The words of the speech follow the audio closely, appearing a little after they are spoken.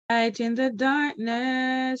Light in the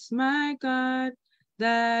darkness, my God,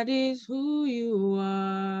 that is who you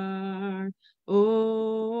are.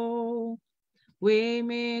 Oh,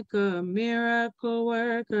 Waymaker, miracle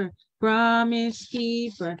worker, promise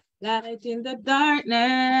keeper, light in the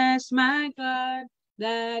darkness, my God,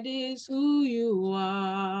 that is who you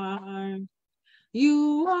are.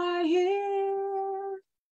 You are here,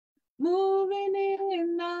 moving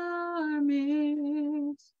in our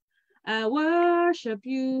midst. I worship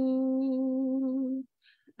you.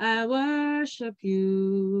 I worship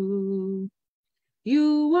you.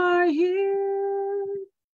 You are here,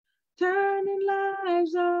 turning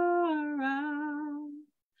lives around.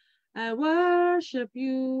 I worship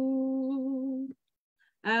you.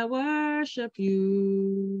 I worship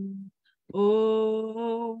you.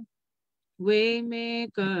 Oh,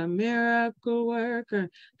 Waymaker, miracle worker,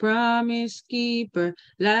 promise keeper,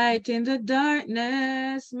 light in the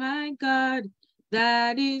darkness, my God.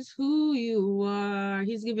 That is who you are.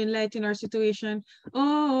 He's giving light in our situation.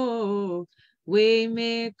 Oh,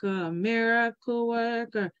 Waymaker, miracle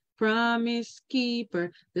worker, promise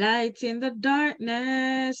keeper, light in the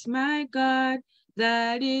darkness, my God.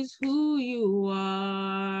 That is who you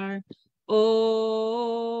are.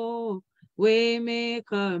 Oh,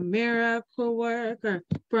 Waymaker, miracle worker,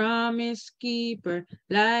 promise keeper,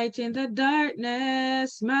 light in the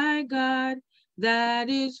darkness, my God, that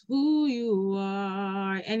is who you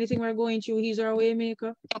are. Anything we're going through, he's our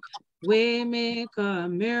waymaker.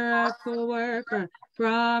 Waymaker, miracle worker,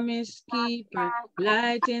 promise keeper,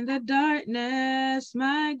 light in the darkness,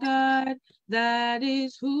 my God, that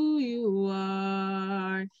is who you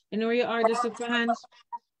are. And where you are, just lift your hands.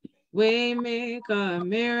 Waymaker,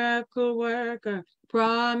 miracle worker,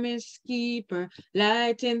 promise keeper,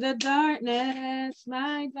 light in the darkness,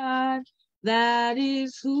 my God, that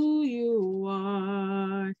is who you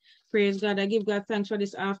are. Praise God. I give God thanks for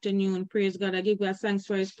this afternoon. Praise God. I give God thanks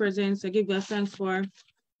for his presence. I give God thanks for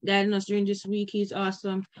guiding us during this week. He's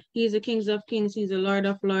awesome. He's the King of Kings. He's the Lord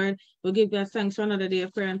of Lords. We'll give God thanks for another day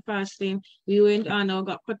of prayer and fasting. We went on, now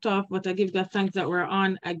got cut off, but I give God thanks that we're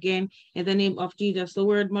on again in the name of Jesus. The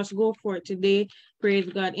word must go forth today. Praise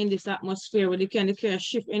God in this atmosphere where you can declare a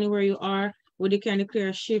shift anywhere you are. Where they can declare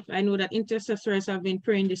a shift. I know that intercessors have been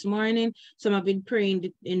praying this morning. Some have been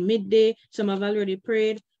praying in midday. Some have already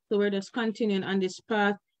prayed. So we're just continuing on this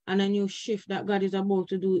path and a new shift that God is about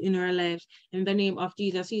to do in our lives. In the name of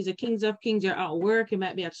Jesus, he's the King of Kings. You're at work, you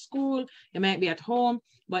might be at school, you might be at home,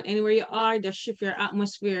 but anywhere you are, just shift your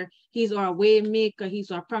atmosphere. He's our way maker.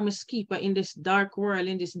 He's our promise keeper in this dark world,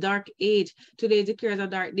 in this dark age. Today declares a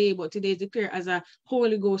dark day, but today is declared as a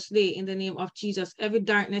Holy Ghost day in the name of Jesus. Every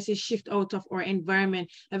darkness is shift out of our environment.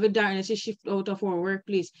 Every darkness is shift out of our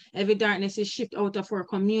workplace. Every darkness is shift out of our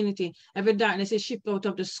community. Every darkness is shift out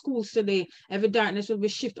of the schools today. Every darkness will be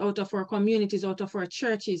shift out of our communities, out of our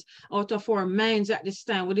churches, out of our minds at this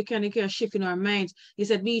time. We can declare a shift in our minds. He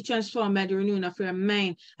said, be transformed by the renewing of your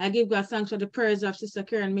mind. I give God thanks for the prayers of Sister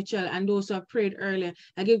Kerian Mitchell and those who have prayed earlier.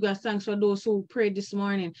 I give God thanks for those who prayed this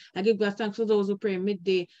morning. I give God thanks for those who prayed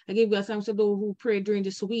midday. I give God thanks for those who prayed during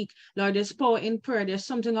this week. Lord, there's power in prayer. There's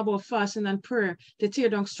something about fasting and prayer to tear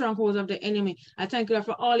down strongholds of the enemy. I thank you, Lord,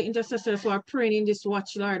 for all the intercessors who are praying in this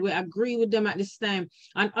watch, Lord. We agree with them at this time.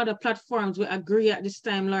 On other platforms, we agree at this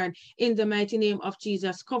time, Lord. In the mighty name of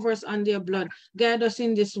Jesus, cover us under your blood. Guide us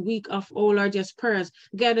in this week of, oh Lord, just prayers.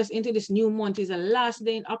 Guide us into this new month. It's the last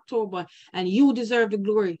day in October, and you deserve the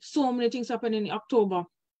glory. So many things happen in October.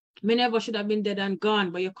 Many of us should have been dead and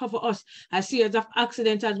gone, but you cover us. A series of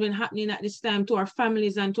accidents has been happening at this time to our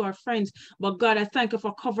families and to our friends. But God, I thank you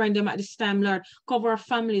for covering them at this time, Lord. Cover our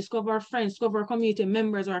families, cover our friends, cover our community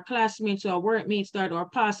members, our classmates, our workmates, Lord, our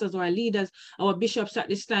pastors, our leaders, our bishops at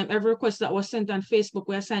this time. Every request that was sent on Facebook,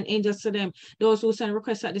 we assign angels to them. Those who send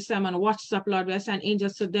requests at this time on WhatsApp, Lord, we assign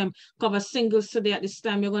angels to them. Cover singles today at this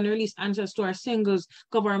time. You're going to release answers to our singles.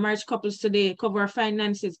 Cover our marriage couples today. Cover our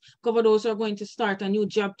finances. Cover those who are going to start a new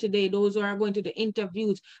job today. Those who are going to the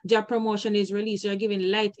interviews, job promotion is released. You're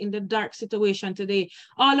giving light in the dark situation today.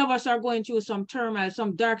 All of us are going through some turmoil,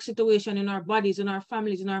 some dark situation in our bodies, in our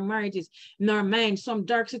families, in our marriages, in our minds, some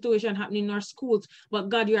dark situation happening in our schools. But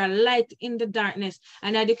God, you are light in the darkness.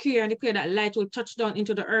 And I declare that light will touch down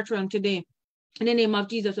into the earth realm today. In the name of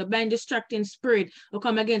Jesus, we bind distracting spirit. We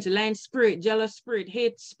come against lying spirit, jealous spirit,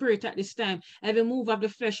 hate spirit at this time. Every move of the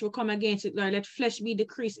flesh will come against it, Lord. Let flesh be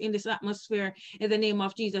decreased in this atmosphere in the name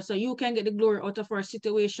of Jesus. So you can get the glory out of our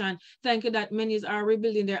situation. Thank you that many are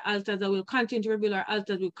rebuilding their altars. That will continue to rebuild our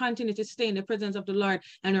altars. We'll continue to stay in the presence of the Lord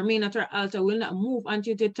and remain at our altar. We'll not move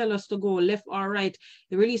until they tell us to go left or right.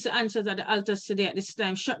 We release the answers at the altars today at this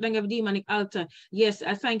time. Shut down every demonic altar. Yes,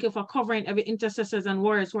 I thank you for covering every intercessors and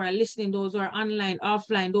warriors who are listening, those who are online,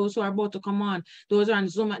 offline, those who are about to come on, those who are on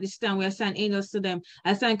Zoom at this time. We assign angels to them.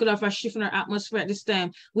 I thank you, Lord, for shifting our atmosphere at this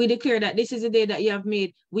time. We declare that this is the day that you have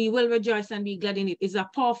made. We will rejoice and be glad in it. It's a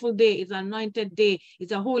powerful day. It's an anointed day.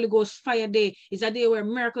 It's a Holy Ghost fire day. It's a day where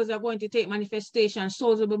miracles are going to take manifestation.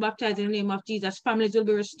 Souls will be baptized in the name of Jesus. Families will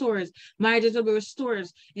be restored. Marriages will be restored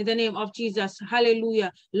in the name of Jesus.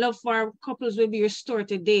 Hallelujah. Love for couples will be restored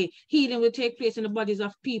today. Healing will take place in the bodies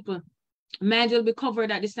of people. Minds will be covered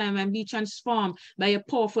at this time and be transformed by a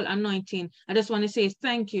powerful anointing. I just want to say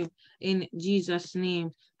thank you in Jesus'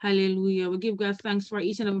 name. Hallelujah. We give God thanks for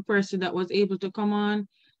each and every person that was able to come on.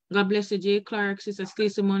 God bless you, Jay Clark, Sister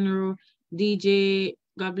Stacey Monroe, DJ.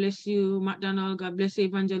 God bless you, McDonald. God bless you,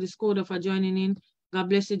 Evangelist Coda, for joining in. God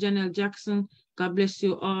bless you, Janelle Jackson. God bless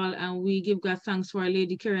you all. And we give God thanks for our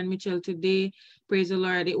Lady Kerian Mitchell today. Praise the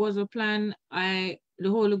Lord. It was a plan. The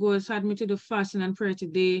Holy Ghost had me to do fasting and prayer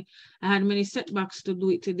today. I had many setbacks to do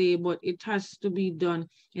it today, but it has to be done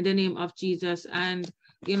in the name of Jesus. And,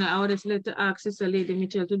 you know, I would just like to ask Sister Lady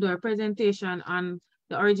Mitchell to do a presentation on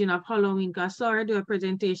the origin of Halloween, because I saw her do a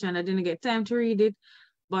presentation. I didn't get time to read it.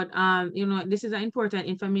 But, you know, this is an important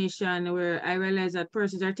information where I realize that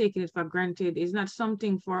persons are taking it for granted. It's not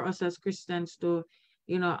something for us as Christians to,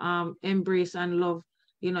 you know, embrace and love.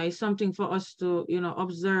 You know, it's something for us to, you know,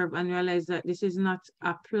 observe and realize that this is not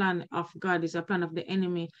a plan of God, it's a plan of the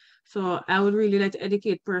enemy. So I would really like to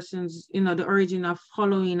educate persons, you know, the origin of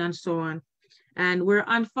Halloween and so on. And we're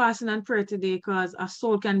on fasting and prayer today because a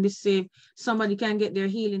soul can be saved. Somebody can get their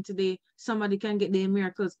healing today. Somebody can get their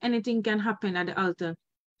miracles. Anything can happen at the altar.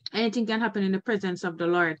 Anything can happen in the presence of the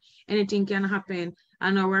Lord. Anything can happen.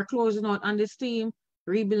 And now we're closing out on this theme,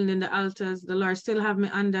 rebuilding the altars. The Lord still have me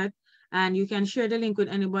on that. And you can share the link with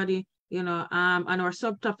anybody, you know, and our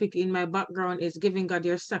subtopic in my background is giving God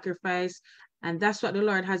your sacrifice. And that's what the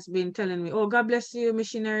Lord has been telling me. Oh, God bless you,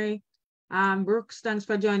 missionary. Brooks, thanks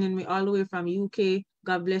for joining me all the way from UK.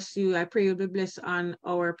 God bless you. I pray you'll be blessed on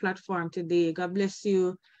our platform today. God bless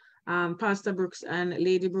you, Pastor Brooks and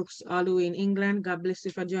Lady Brooks all the way in England. God bless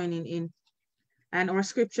you for joining in. And our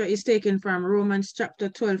scripture is taken from Romans chapter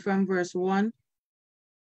 12 from verse 1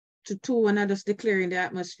 to 2, and others declaring the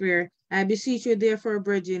atmosphere. I beseech you, therefore,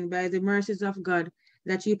 brethren, by the mercies of God,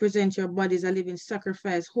 that you present your bodies a living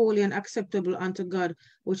sacrifice, holy and acceptable unto God,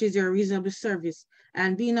 which is your reasonable service.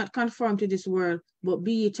 And be not conformed to this world, but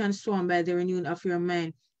be ye transformed by the renewing of your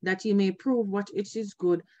mind, that ye may prove what it is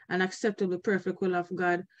good and acceptable, perfect will of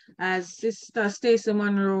God. As Sister Stacey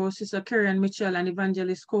Monroe, Sister Kerian Mitchell, and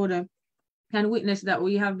Evangelist Coda can witness that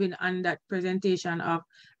we have been on that presentation of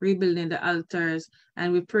rebuilding the altars,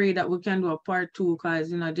 and we pray that we can do a part 2,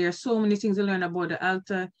 because, you know, there are so many things to learn about the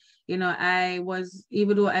altar. You know,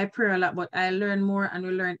 even though I pray a lot, but I learn more, and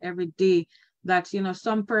we learn every day that, you know,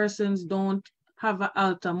 some persons don't have an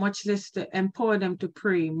altar, much less to empower them to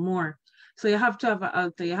pray more. So you have to have an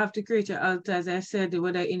altar. You have to create your altar, as I said,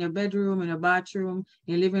 whether in your bedroom, in your bathroom,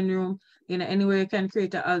 in your living room, you know, anywhere you can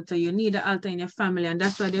create an altar. You need an altar in your family. And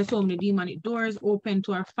that's why there's so many demonic doors open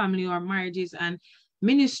to our family, our marriages, and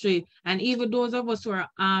ministry. And even those of us who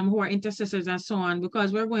are intercessors and so on,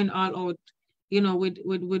 because we're going all out, you know, with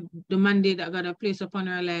the mandate that God has placed upon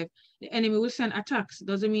our life. The enemy will send attacks.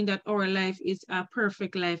 Doesn't mean that our life is a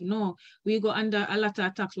perfect life. No, we go under a lot of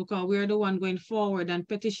attacks because we're the one going forward and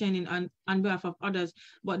petitioning on behalf of others.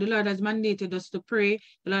 But the Lord has mandated us to pray.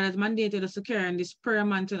 The Lord has mandated us to carry on this prayer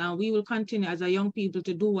mantle, and we will continue as a young people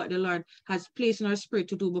to do what the Lord has placed in our spirit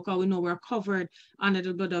to do, because we know we're covered under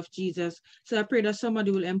the blood of Jesus. So I pray that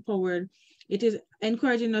somebody will empower. It is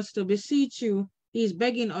encouraging us to beseech you. He's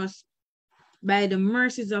begging us by the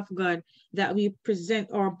mercies of God that we present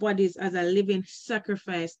our bodies as a living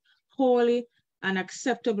sacrifice, holy and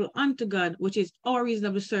acceptable unto God, which is our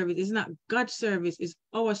reasonable service. It's not God's service, it's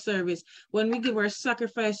our service. When we give our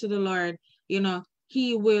sacrifice to the Lord, you know,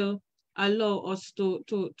 he will allow us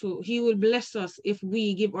he will bless us if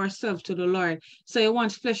we give ourselves to the Lord. So he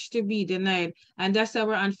wants flesh to be denied. And that's why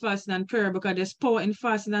we're on fasting and prayer, because there's power in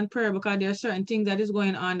fasting and prayer, because there are certain things that is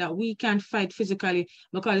going on that we can't fight physically,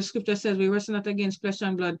 because the scripture says we wrestle not against flesh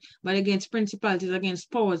and blood, but against principalities,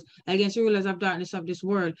 against powers, against rulers of darkness of this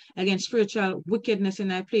world, against spiritual wickedness in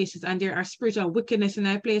high places. And there are spiritual wickedness in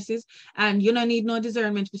high places, and you don't need no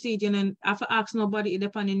discernment to see it. You don't have to ask nobody. It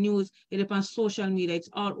depends on the news, it depends on social media, it's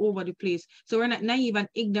all over the place. So we're not naive and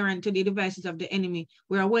ignorant to the devices of the enemy.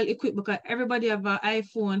 We are well equipped because everybody have an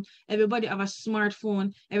iPhone, everybody have a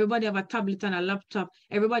smartphone, everybody have a tablet and a laptop,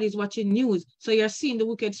 everybody's watching news. So you're seeing the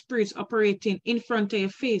wicked spirits operating in front of your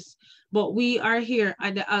face. But we are here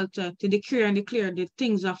at the altar to declare and declare the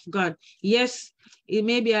things of God. Yes, it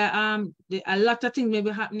may be a lot of things may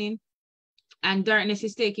be happening, and darkness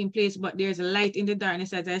is taking place, but there's a light in the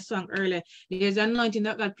darkness, as I sang earlier. There's an anointing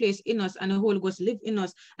that God placed in us, and the Holy Ghost live in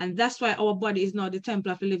us, and that's why our body is now the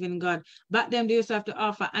temple of the living God. Back then, they used to have to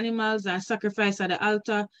offer animals and sacrifice at the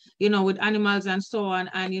altar, with animals and so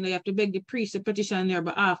on, and you have to beg the priest to petition on your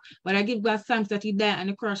behalf. But I give God thanks that he died on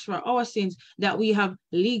the cross for our sins, that we have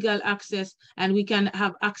legal access, and we can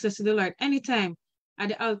have access to the Lord anytime at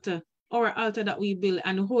the altar, our altar that we build,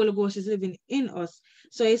 and the Holy Ghost is living in us.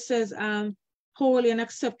 So it says, holy and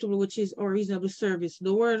acceptable, which is our reasonable service.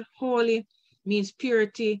 The word holy means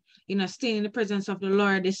purity, staying in the presence of the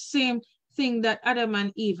Lord, the same thing that Adam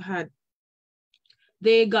and Eve had.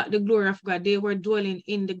 They got the glory of God. They were dwelling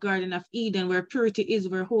in the Garden of Eden, where purity is,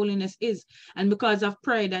 where holiness is. And because of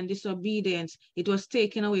pride and disobedience, it was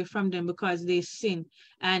taken away from them because they sinned.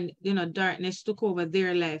 And, darkness took over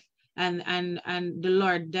their life. And the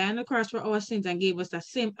Lord died on the cross for our sins and gave us the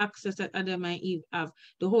same access that Adam and Eve have,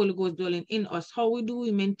 the Holy Ghost dwelling in us. How do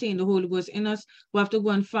we maintain the Holy Ghost in us? We have to go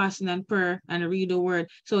on fasting and prayer and read the word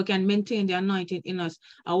so we can maintain the anointing in us.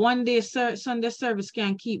 A one-day Sunday service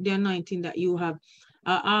can keep the anointing that you have.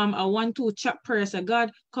 A 1-2 chap prayer say, God,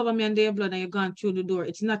 cover me under your blood, and you're gone through the door.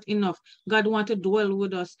 It's not enough. God wants to dwell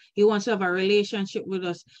with us. He wants to have a relationship with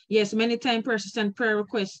us. Yes, many times persons send prayer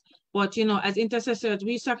requests, but as intercessors,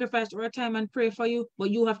 we sacrifice our time and pray for you, but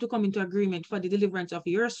you have to come into agreement for the deliverance of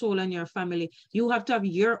your soul and your family. You have to have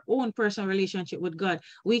your own personal relationship with God.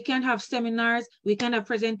 We can have seminars, we can have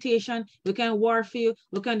presentation, we can war for you,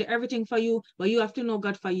 we can do everything for you, but you have to know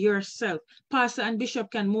God for yourself. Pastor and bishop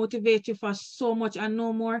can motivate you for so much and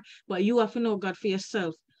no more, but you have to know God for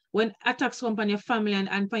yourself. When attacks come upon your family and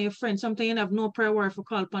upon your friends, sometimes you have no prayer word for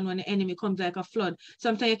call upon when the enemy comes like a flood.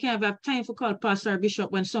 Sometimes you can't have time for call pastor or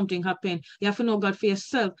bishop when something happens. You have to know God for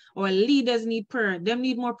yourself. Our leaders need prayer. Them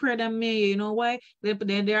need more prayer than me. You know why?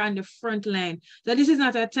 They're on the front line. So this is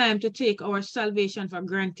not a time to take our salvation for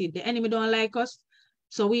granted. The enemy don't like us,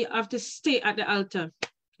 so we have to stay at the altar.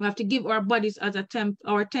 We have to give our bodies as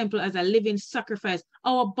our temple as a living sacrifice.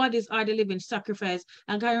 Our bodies are the living sacrifice.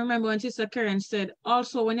 And I remember when Sister Kerian said,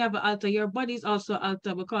 also when you have an altar, your body is also an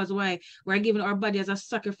altar, because why? We're giving our body as a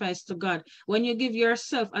sacrifice to God. When you give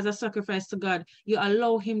yourself as a sacrifice to God, you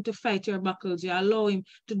allow him to fight your battles. You allow him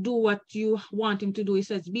to do what you want him to do. He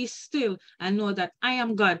says, be still and know that I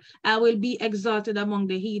am God. I will be exalted among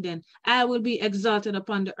the heathen. I will be exalted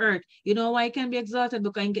upon the earth. You know why I can be exalted?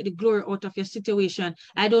 Because I can get the glory out of your situation.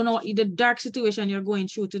 I don't know the dark situation you're going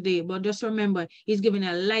through today, but just remember, he's giving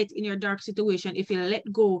a light in your dark situation. If you let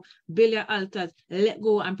go, build your altars, let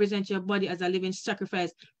go and present your body as a living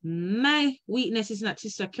sacrifice. My weakness is not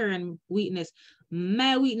Sister Kerian weakness.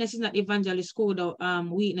 My weakness is not Evangelist Koda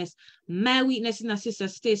weakness. My weakness is not Sister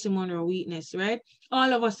Stacy Monroe weakness, right?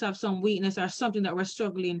 All of us have some weakness or something that we're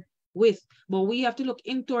struggling with, but we have to look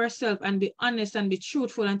into ourselves and be honest and be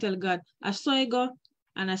truthful and tell God, I saw you go,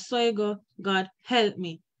 and I saw you go, God, help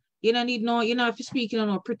me. You don't need you don't have to speak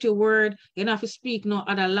no pretty word. You don't have to speak no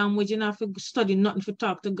other language. You don't have to study nothing to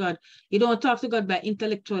talk to God. You don't talk to God by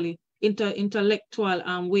intellectual way.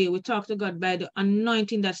 We talk to God by the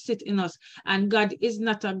anointing that sits in us. And God is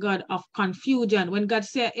not a God of confusion. When God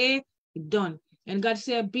say A, it's done. When God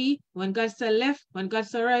say B, when God say left, when God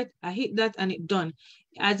say right, I hit that and it done.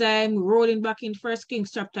 As I'm rolling back in 1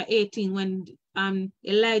 Kings chapter 18, when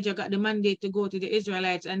Elijah got the mandate to go to the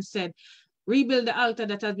Israelites and said, rebuild the altar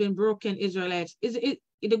that has been broken, Israelites.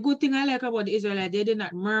 The good thing I like about the Israelites, they did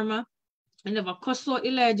not murmur. I never cuss out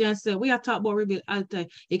Elijah and say, we are talking about rebuild altar.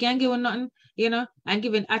 You can't give them nothing, and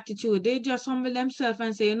give an attitude. They just humble themselves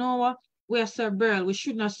and say, you know what? We are serve Baal. We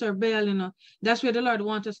should not serve Baal, That's where the Lord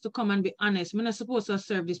wants us to come and be honest. We're not supposed to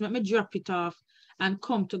serve this. Let me drop it off and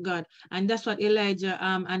come to God. And that's what Elijah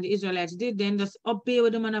and the Israelites did. Then just obey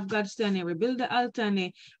what the man of God said and rebuild the altar and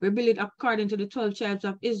they rebuild it according to the 12 tribes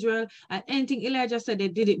of Israel. And anything Elijah said, they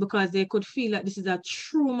did it because they could feel that this is a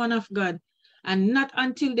true man of God. And not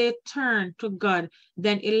until they turned to God,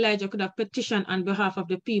 then Elijah could have petitioned on behalf of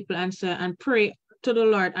the people and say and pray to the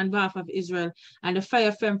Lord on behalf of Israel, and the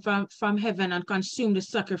fire fell from heaven and consumed the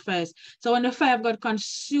sacrifice. So when the fire of God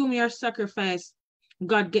consume your sacrifice,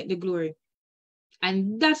 God get the glory.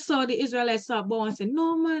 And that's how the Israelites saw Baal and said,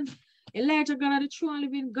 no man, Elijah God are the true and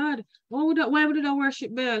living God. Why would I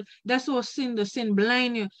worship Baal? That's how the sin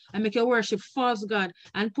blind you and make you worship false God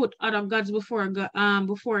and put other gods before God,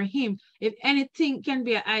 before him. If anything can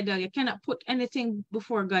be an idol, you cannot put anything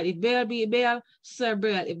before God. If Baal be Baal, serve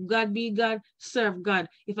Baal. If God be God, serve God.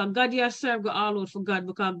 If a God you serve, go all out for God,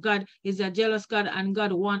 because God is a jealous God and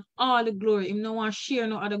God wants all the glory. He don't want to share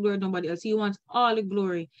no other glory with nobody else. He wants all the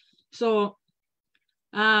glory. So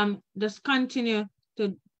just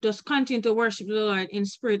continue to worship the Lord in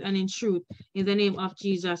spirit and in truth in the name of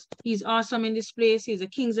Jesus. He's awesome in this place. He's the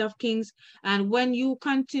King of Kings. And when you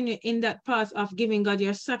continue in that path of giving God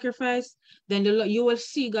your sacrifice, then you will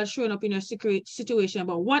see God showing up in your situation.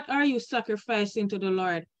 But what are you sacrificing to the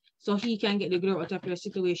Lord so he can get the glory out of your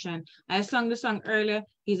situation? I sang the song earlier.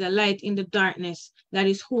 He's a light in the darkness. That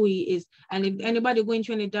is who he is. And if anybody going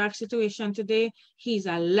through any dark situation today, he's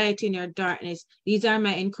a light in your darkness. These are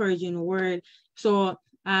my encouraging words. So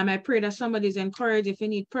I pray that somebody's encouraged. If you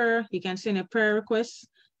need prayer, you can send a prayer request.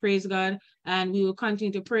 Praise God. And we will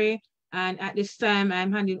continue to pray. And at this time,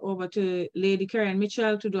 I'm handing over to Lady Kerian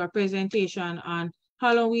Mitchell to do a presentation on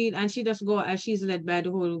Halloween. And she just go as she's led by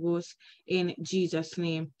the Holy Ghost in Jesus'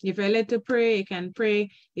 name. If you're led to pray, you can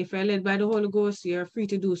pray. If you're led by the Holy Ghost, you're free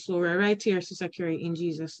to do so. We're right here, Sister Kerry, in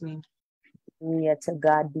Jesus' name. Hallelujah, to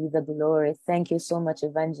God be the glory. Thank you so much,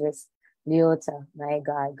 Evangelist Leota. My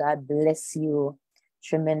God, God bless you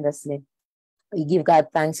tremendously. We give God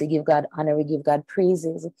thanks, we give God honor, we give God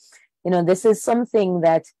praises. You know, this is something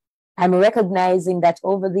that I'm recognizing that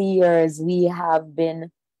over the years we have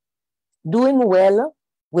been doing well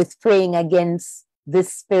with praying against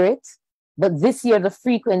this spirit, but this year the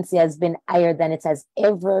frequency has been higher than it has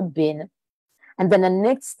ever been. And then the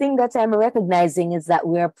next thing that I'm recognizing is that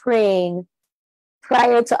we're praying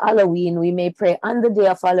prior to Halloween. We may pray on the day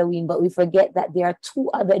of Halloween, but we forget that there are 2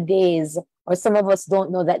 other days, or some of us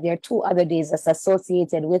don't know that there are 2 other days that's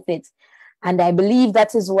associated with it. And I believe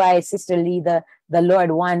that is why, Sister Lee, the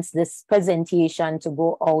Lord wants this presentation to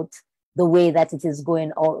go out the way that it is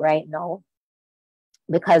going out right now.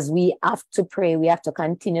 Because we have to pray, we have to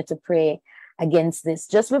continue to pray against this.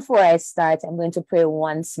 Just before I start, I'm going to pray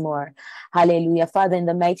once more. Hallelujah. Father, in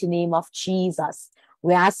the mighty name of Jesus,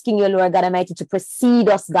 we're asking you, Lord God Almighty, to precede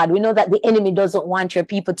us, God. We know that the enemy doesn't want your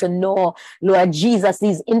people to know, Lord Jesus,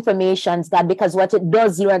 these informations, God, because what it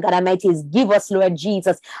does, Lord God Almighty, is give us, Lord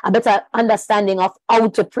Jesus, a better understanding of how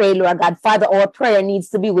to pray, Lord God. Father, our prayer needs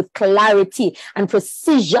to be with clarity and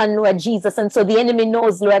precision, Lord Jesus. And so the enemy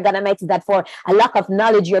knows, Lord God Almighty, that for a lack of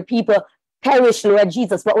knowledge, your people perish, Lord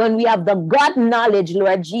Jesus. But when we have the God knowledge,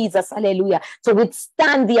 Lord Jesus, hallelujah, to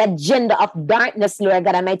withstand the agenda of darkness, Lord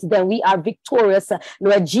God Almighty, then we are victorious,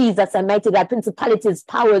 Lord Jesus, Almighty God. Principalities,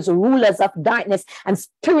 powers, rulers of darkness, and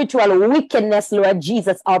spiritual wickedness, Lord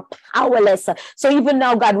Jesus, are powerless. So even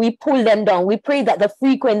now, God, we pull them down. We pray that the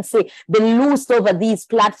frequency be loosed over these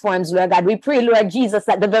platforms, Lord God. We pray, Lord Jesus,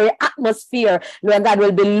 that the very atmosphere, Lord God,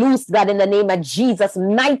 will be loosed, God, in the name of Jesus.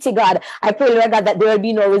 Mighty God, I pray, Lord God, that there will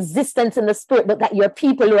be no resistance in the spirit, but that your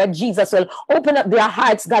people, Lord Jesus, will open up their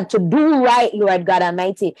hearts, God, to do right, Lord God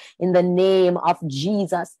Almighty, in the name of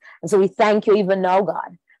Jesus. And so we thank you even now,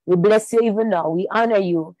 God. We bless you even now. We honor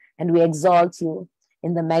you and we exalt you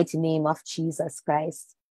in the mighty name of Jesus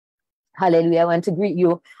Christ. Hallelujah. I want to greet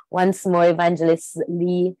you once more, Evangelist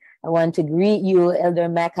Lee. I want to greet you, Elder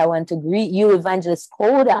Mac. I want to greet you, Evangelist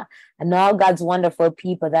Coda, and all God's wonderful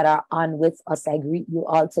people that are on with us. I greet you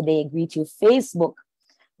all today. I greet you, Facebook.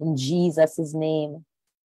 In Jesus' name.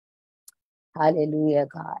 Hallelujah,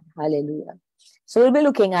 God. Hallelujah. So we'll be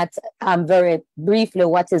looking at very briefly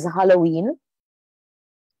what is Halloween.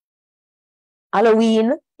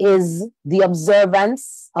 Halloween is the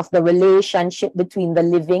observance of the relationship between the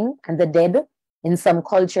living and the dead in some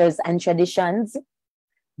cultures and traditions.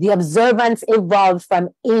 The observance evolved from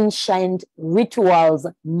ancient rituals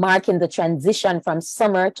marking the transition from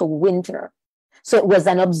summer to winter. So it was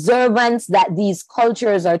an observance that these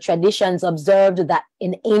cultures or traditions observed that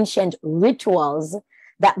in ancient rituals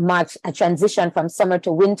that marked a transition from summer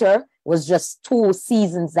to winter was just 2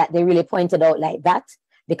 seasons that they really pointed out like that,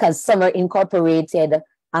 because summer incorporated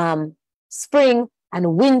spring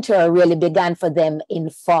and winter really began for them in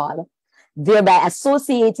fall, thereby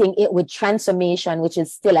associating it with transformation, which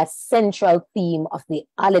is still a central theme of the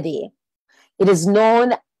holiday. It is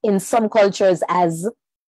known in some cultures as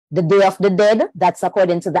the Day of the Dead. That's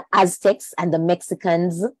according to the Aztecs and the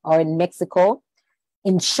Mexicans, or in Mexico.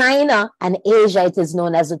 In China and Asia, it is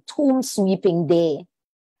known as a tomb sweeping day.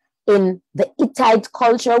 In the Hittite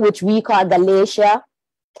culture, which we call Galatia,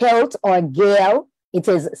 Celt, or Gael, it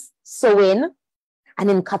is Samhain. And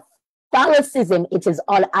in Catholicism, it is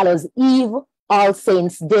All Hallows Eve, All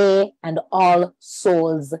Saints Day, and All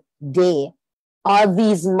Souls Day. All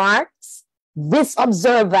these marks this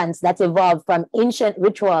observance that evolved from ancient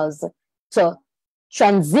rituals to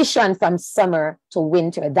transition from summer to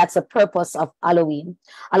winter. That's the purpose of Halloween.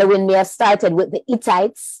 Halloween may have started with the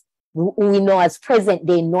Hittites, who we know as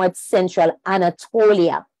present-day North Central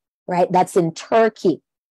Anatolia, right? That's in Turkey.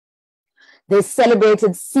 They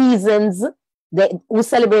celebrated seasons, who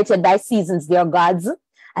celebrated by seasons their gods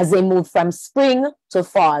as they moved from spring to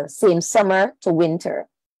fall, same summer to winter.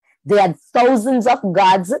 They had thousands of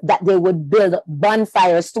gods that they would build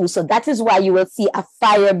bonfires to. So that is why you will see a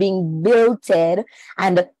fire being built,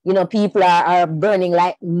 and people are burning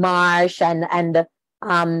like marshmallows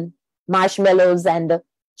and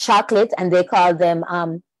chocolate, and they call them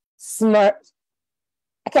smurf.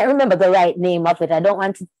 I can't remember the right name of it. I don't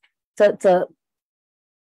want to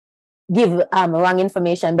give wrong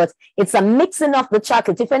information, but it's a mixing of the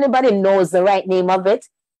chocolate. If anybody knows the right name of it,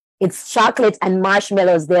 it's chocolate and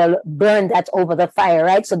marshmallows. They'll burn that over the fire,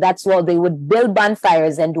 right? So that's what they would build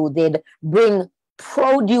bonfires and do. They'd bring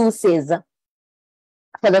produces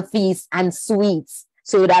for the feast and sweets.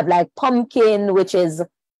 So you'd have like pumpkin, which is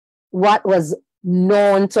what was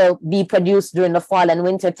known to be produced during the fall and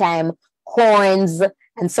winter time, corns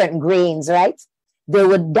and certain grains, right? They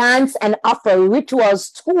would dance and offer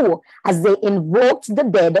rituals too, as they invoked the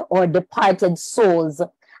dead or departed souls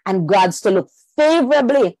and gods to look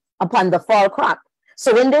favorably upon the fall crop.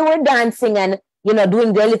 So when they were dancing and,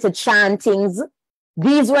 doing their little chantings,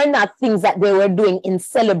 these were not things that they were doing in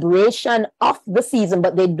celebration of the season,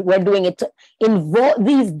 but they were doing it to invoke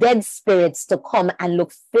these dead spirits to come and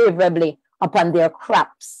look favorably upon their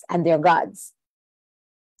crops and their gods.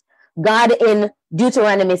 God in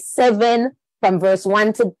Deuteronomy 7, from verse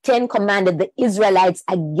 1 to 10, commanded the Israelites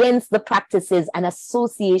against the practices and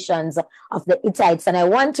associations of the Hittites. And I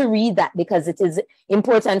want to read that because it is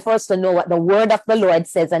important for us to know what the word of the Lord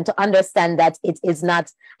says and to understand that it is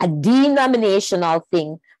not a denominational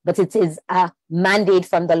thing, but it is a mandate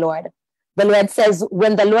from the Lord. The Lord says,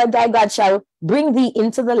 when the Lord thy God shall bring thee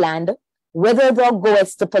into the land, whither thou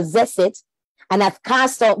goest to possess it, and hath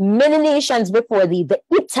cast out many nations before thee, the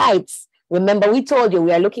Hittites. Remember, we told you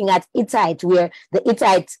we are looking at Hittite, where the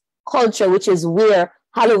Hittite culture, which is where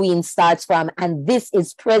Halloween starts from, and this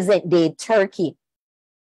is present-day Turkey.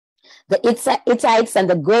 The Hittites and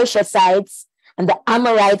the Gershonites and the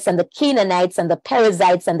Amorites and the Canaanites and the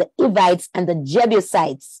Perizzites and the Hivites and the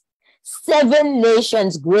Jebusites, 7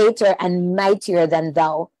 nations greater and mightier than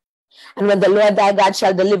thou. And when the Lord thy God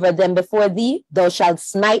shall deliver them before thee, thou shalt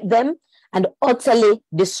smite them and utterly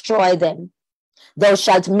destroy them. Thou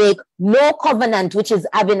shalt make no covenant, which is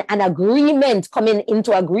having an agreement, coming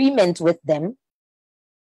into agreement with them,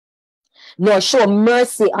 nor show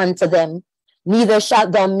mercy unto them. Neither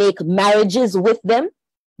shalt thou make marriages with them.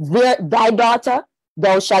 Thy daughter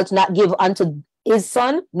thou shalt not give unto his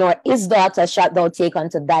son, nor his daughter shalt thou take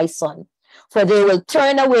unto thy son. For they will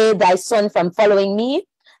turn away thy son from following me,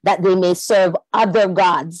 that they may serve other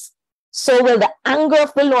gods. So will the anger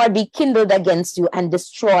of the Lord be kindled against you and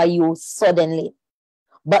destroy you suddenly.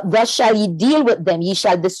 But thus shall ye deal with them. Ye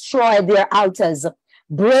shall destroy their altars,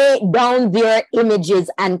 break down their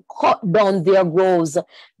images, and cut down their groves.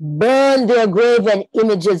 Burn their graven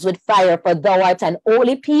images with fire, for thou art an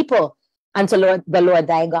holy people unto the Lord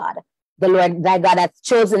thy God. The Lord thy God hath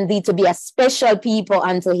chosen thee to be a special people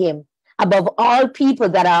unto him, above all people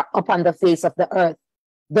that are upon the face of the earth.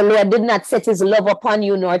 The Lord did not set his love upon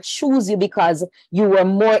you, nor choose you because you were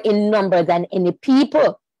more in number than any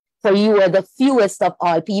people, for you were the fewest of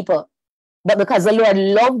all people. But because the Lord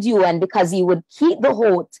loved you, and because he would keep the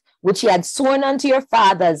oath which he had sworn unto your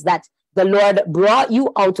fathers, that the Lord brought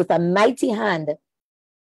you out with a mighty hand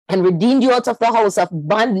and redeemed you out of the house of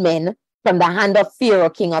bondmen from the hand of Pharaoh,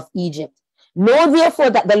 king of Egypt. Know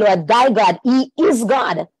therefore that the Lord thy God, he is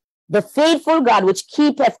God, the faithful God, which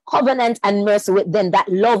keepeth covenant and mercy with them that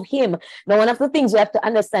love him. Now, one of the things we have to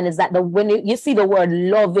understand is that when you see the word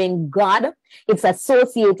loving God, it's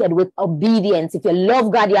associated with obedience. If you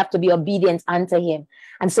love God, you have to be obedient unto him.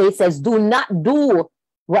 And so it says, do not do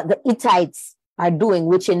what the Hittites are doing,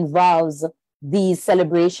 which involves these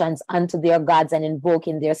celebrations unto their gods and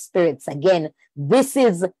invoking their spirits. Again, this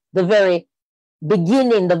is the very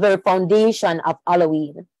beginning, the very foundation of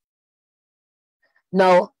Halloween.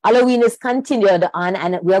 Now, Halloween is continued on,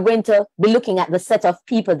 and we are going to be looking at the set of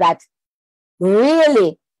people that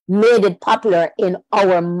really made it popular in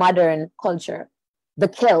our modern culture. The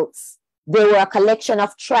Celts. They were a collection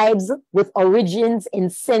of tribes with origins in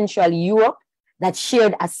Central Europe that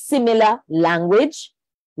shared a similar language,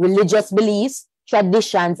 religious beliefs,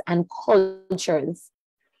 traditions, and cultures.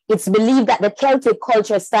 It's believed that the Celtic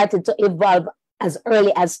culture started to evolve as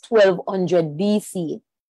early as 1200 BC.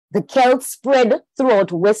 The Celts spread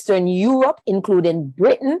throughout Western Europe, including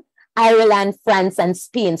Britain, Ireland, France, and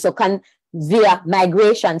Spain, via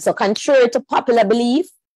migration. So contrary to popular belief,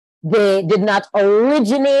 they did not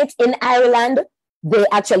originate in Ireland. They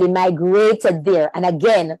actually migrated there. And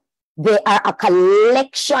again, they are a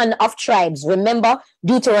collection of tribes. Remember,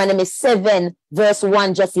 Deuteronomy 7, verse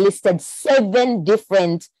 1 just listed 7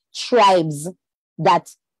 different tribes that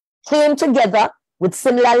came together with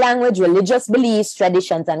similar language, religious beliefs,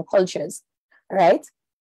 traditions, and cultures, right?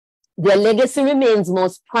 Their legacy remains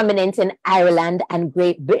most prominent in Ireland and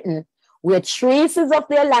Great Britain, where traces of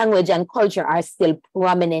their language and culture are still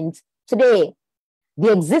prominent today.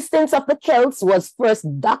 The existence of the Celts was first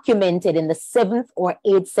documented in the 7th or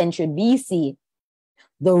 8th century BC.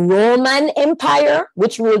 The Roman Empire,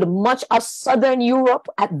 which ruled much of southern Europe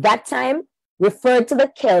at that time, referred to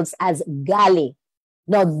the Celts as Galli.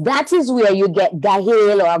 Now, that is where you get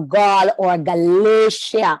Gael or Gaul or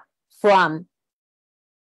Galatia from.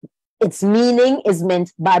 Its meaning is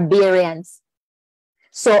meant barbarians.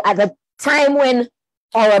 So at the time when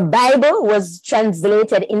our Bible was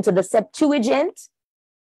translated into the Septuagint,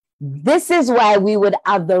 this is why we would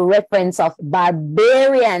have the reference of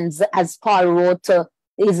barbarians, as Paul wrote to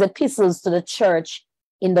his epistles to the church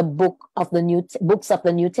in the books of the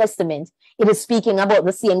New Testament. It is speaking about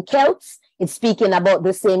the same Celts. It's speaking about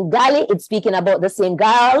the same Galli. It's speaking about the same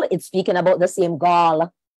Gaul. It's speaking about the same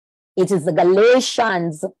Gaul. It is the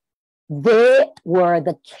Galatians. They were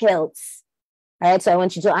the Celts. All right, so I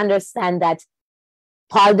want you to understand that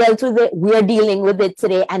Paul dealt with it. We're dealing with it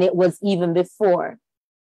today, and it was even before.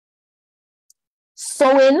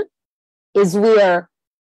 Sowing is where,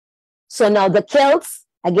 so now the Celts,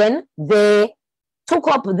 again, they took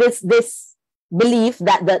up this belief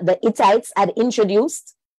that the Hittites had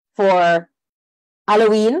introduced for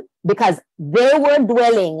Halloween, because they were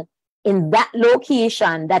dwelling in that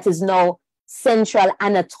location that is now Central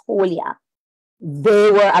Anatolia.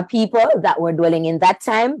 They were a people that were dwelling in that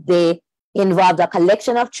time. They involved a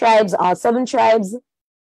collection of tribes, all 7 tribes.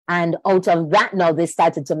 And out of that, now they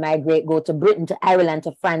started to migrate, go to Britain, to Ireland,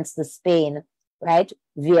 to France, to Spain, right?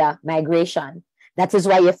 Via migration. That is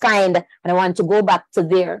why you find, and I want to go back to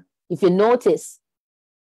there. If you notice,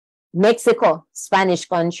 Mexico, Spanish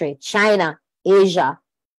country, China, Asia,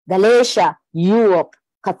 Galatia, Europe,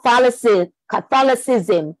 Catholicism,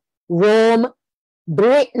 Rome,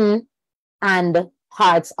 Britain, and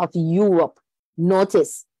parts of Europe.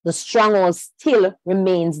 Notice the stronghold still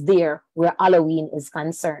remains there where Halloween is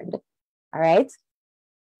concerned. All right.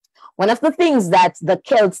 One of the things that the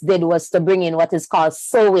Celts did was to bring in what is called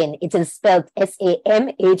sowing. It is spelled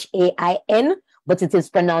Samhain, but it is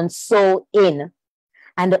pronounced sow-in.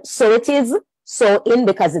 And so it is sow-in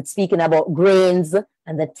because it's speaking about grains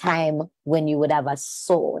and the time when you would have a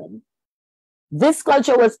sowing. This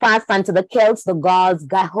culture was passed on to the Celts, the Gauls,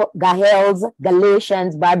 Gaels,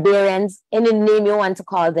 Galatians, barbarians, any name you want to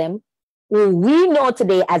call them, who we know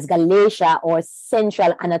today as Galatia or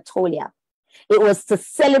Central Anatolia. It was to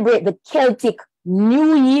celebrate the Celtic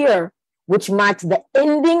New Year, which marked the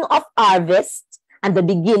ending of harvest and the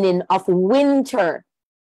beginning of winter.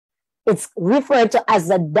 It's referred to as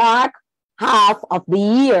the dark half of the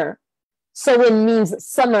year. So it means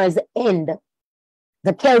summer's end.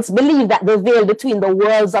 The Celts believe that the veil between the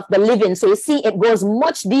worlds of the living. So you see, it goes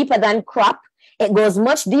much deeper than crop. It goes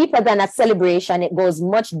much deeper than a celebration. It goes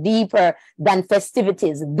much deeper than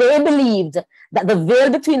festivities. They believed that the veil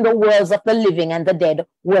between the worlds of the living and the dead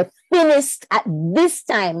were thinnest at this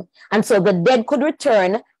time. And so the dead could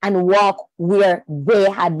return and walk where they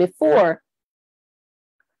had before.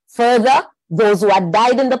 Further, those who had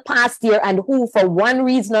died in the past year and who for one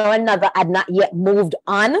reason or another had not yet moved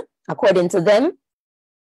on, according to them,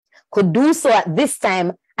 could do so at this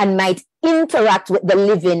time and might interact with the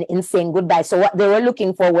living in saying goodbye. So what they were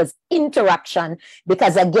looking for was interaction,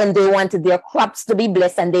 because again, they wanted their crops to be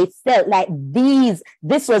blessed, and they felt like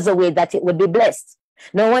this was a way that it would be blessed.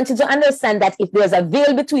 Now, I want you to understand that if there's a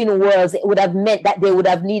veil between worlds, it would have meant that they would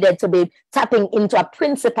have needed to be tapping into a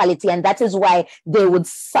principality, and that is why they would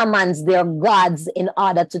summon their gods in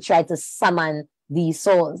order to try to summon these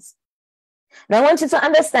souls. Now, I want you to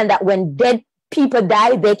understand that when dead people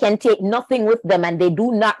die, they can take nothing with them, and they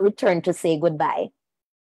do not return to say goodbye.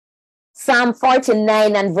 Psalm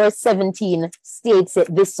 49 and verse 17 states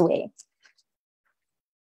it this way.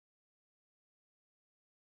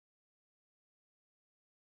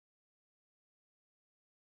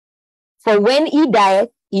 For when he dieth,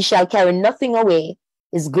 he shall carry nothing away.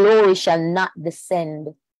 His glory shall not descend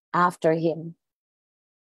after him.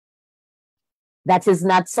 That is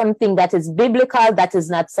not something that is biblical. That is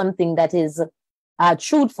not something that is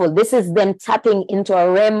truthful. This is them tapping into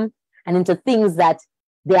a realm and into things that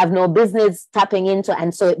they have no business tapping into.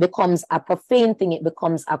 And so it becomes a profane thing. It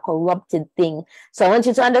becomes a corrupted thing. So I want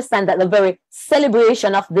you to understand that the very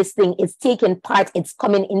celebration of this thing is taking part. It's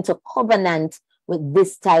coming into covenant with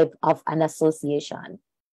this type of an association.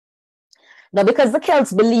 Now, because the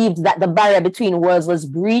Celts believed that the barrier between worlds was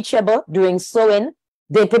breachable during sowing,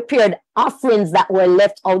 they prepared offerings that were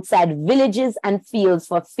left outside villages and fields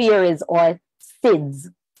for fairies or sids.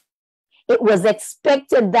 It was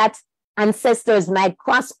expected that ancestors might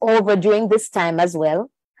cross over during this time as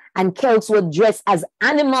well, and Celts would dress as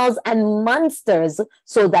animals and monsters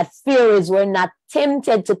so that fairies were not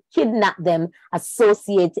tempted to kidnap them,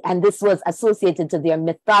 and this was associated to their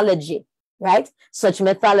mythology, right? Such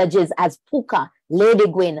mythologies as Puka, Lady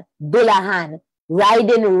Gwyn, Dullahan,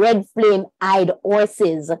 riding red flame-eyed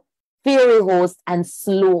horses, fairy host, and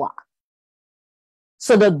Sloa.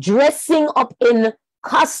 So the dressing up in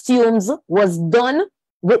costumes was done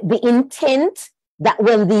with the intent that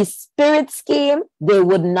when these spirits came, they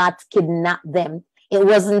would not kidnap them. It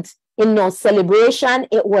wasn't in no celebration.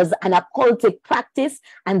 It was an occultic practice,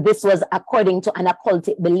 and this was according to an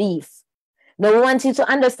occultic belief. Now, we want you to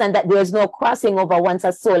understand that there is no crossing over once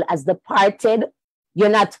a soul has departed. We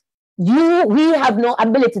have no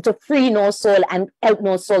ability to free no soul and help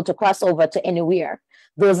no soul to cross over to anywhere.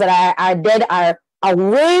 Those that are dead are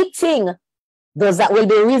awaiting, those that will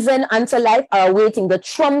be risen unto life are awaiting the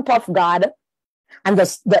trump of God and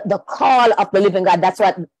the call of the living God. That's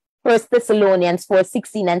what 1 Thessalonians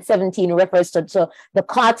 4:16 and 17 refers to. So the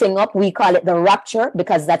caughting up, we call it the rapture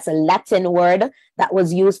because that's a Latin word that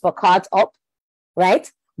was used for caught up,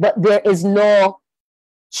 right? But there is no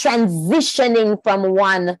transitioning from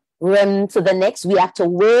one realm to the next. We have to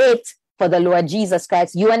wait for the Lord Jesus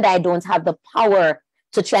Christ. You and I don't have the power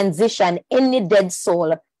to transition any dead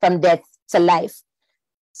soul from death to life.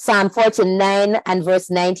 Psalm 49 and verse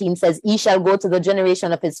 19 says, he shall go to the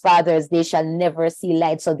generation of his fathers, they shall never see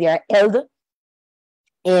light. So they are held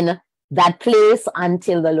in that place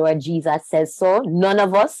until the Lord Jesus says so. None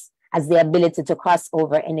of us has the ability to cross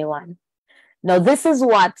over anyone. Now, this is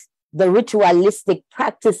what the ritualistic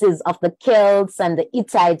practices of the Celts and the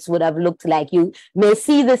Hittites would have looked like. You may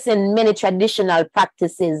see this in many traditional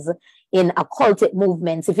practices in occultic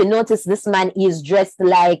movements. If you notice, this man is dressed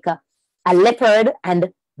like a leopard,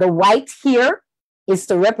 and the white here is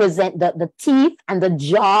to represent the teeth and the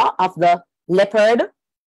jaw of the leopard.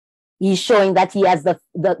 He's showing that he has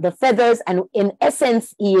the feathers, and in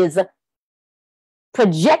essence, he is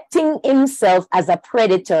projecting himself as a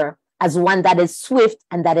predator, as one that is swift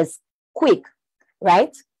and that is quick,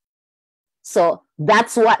 right? So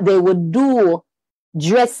that's what they would do,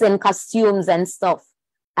 dress in costumes and stuff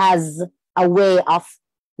as a way of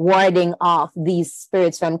warding off these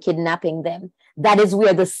spirits from kidnapping them. That is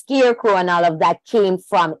where the scarecrow and all of that came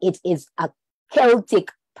from. It is a Celtic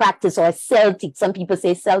practice, or Celtic. Some people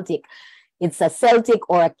say Celtic. It's a Celtic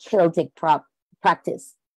or a Celtic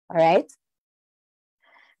practice, all right?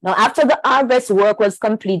 Now, after the harvest work was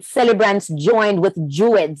complete, celebrants joined with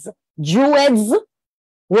Druids. Druids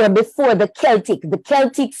were before the Celtic. The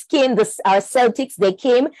Celtics came, our Celtics, they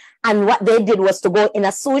came, and what they did was to go in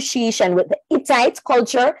association with the Hittite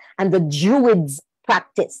culture and the Druids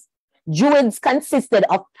practice. Druids consisted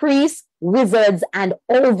of priests, wizards, and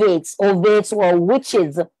ovates. Ovates were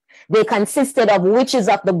witches. They consisted of witches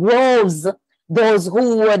of the groves, those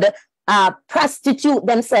who would prostitute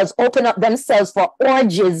themselves, open up themselves for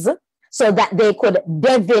orgies so that they could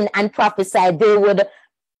divine and prophesy. They would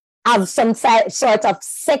have some sort of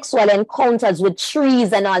sexual encounters with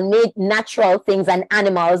trees and all natural things and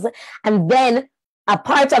animals. And then a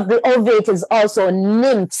part of the ovate is also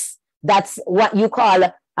nymphs. That's what you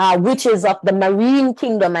call witches of the marine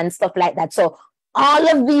kingdom and stuff like that. So all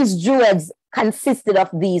of these Druids consisted of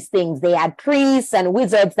these things. They had priests and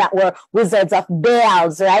wizards that were wizards of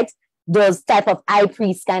Baals, right? Those type of high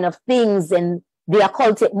priest kind of things in the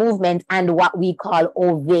occultic movement and what we call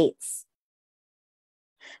ovates.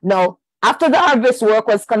 Now, after the harvest work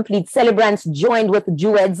was complete, celebrants joined with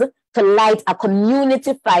Druids to light a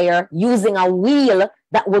community fire using a wheel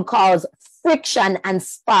that would cause friction and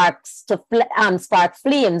sparks to spark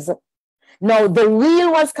flames. Now, the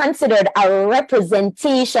wheel was considered a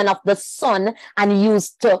representation of the sun and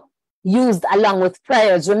used along with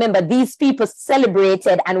prayers. Remember, these people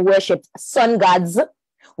celebrated and worshipped sun gods,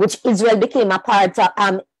 which Israel became a part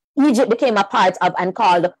of, Egypt became a part of and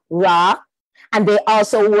called Ra. And they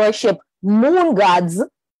also worship moon gods,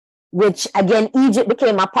 which again, Egypt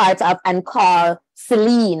became a part of and called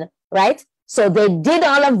Selene, right? So they did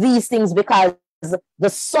all of these things because the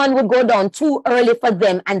sun would go down too early for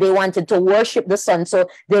them and they wanted to worship the sun. So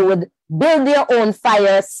they would build their own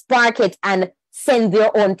fire, spark it, and send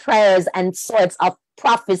their own prayers and sorts of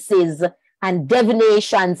prophecies and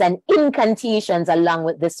divinations and incantations along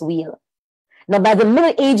with this wheel. Now, by the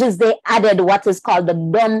Middle Ages, they added what is called the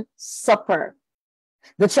dumb supper.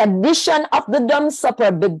 The tradition of the dumb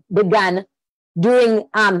supper began during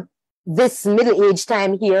this Middle Age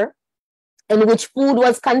time here, in which food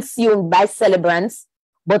was consumed by celebrants,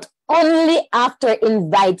 but only after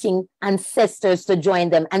inviting ancestors to join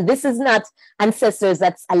them. And this is not ancestors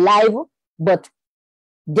that's alive, but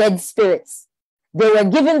dead spirits. They were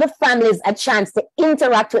giving the families a chance to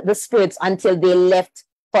interact with the spirits until they left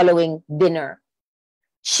following dinner.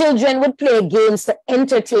 Children would play games to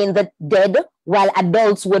entertain the dead, while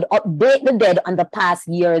adults would update the dead on the past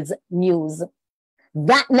year's news.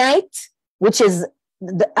 That night, which is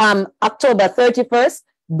October 31st,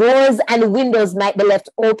 doors and windows might be left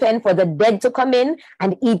open for the dead to come in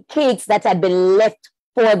and eat cakes that had been left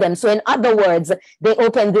for them. So in other words, they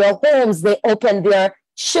opened their homes, they opened their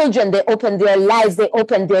children, they opened their lives, they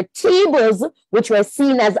opened their tables, which were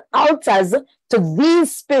seen as altars to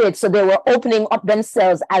these spirits. So they were opening up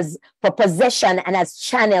themselves as for possession and as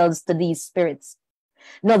channels to these spirits.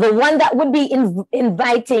 Now, the one that would be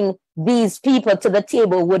inviting these people to the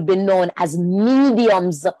table would be known as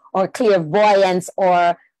mediums or clairvoyants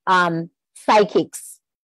or psychics.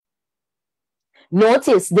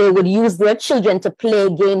 Notice they would use their children to play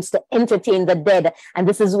games to entertain the dead. And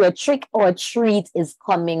this is where trick or treat is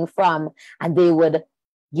coming from. And they would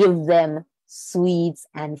give them sweets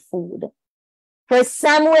and food. 1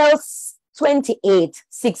 Samuel 28,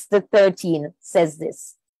 6-13 says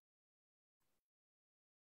this.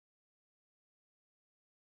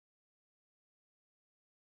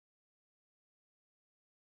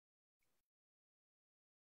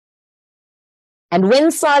 And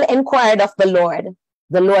when Saul inquired of the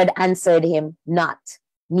Lord answered him not,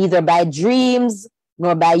 neither by dreams,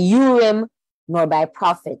 nor by Urim, nor by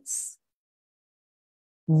prophets.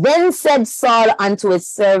 Then said Saul unto his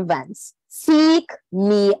servants, seek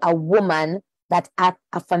me a woman that hath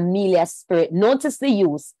a familiar spirit. Notice the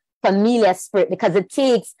use, familiar spirit, because it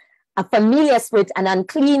takes a familiar spirit, an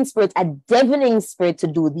unclean spirit, a deafening spirit to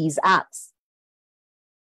do these acts.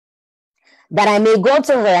 That I may go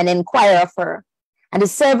to her and inquire of her. And the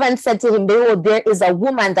servant said to him, behold, there is a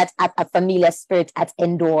woman that hath a familiar spirit at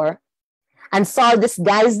Endor. And Saul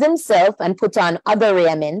disguised himself and put on other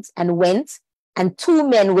raiment and went, and 2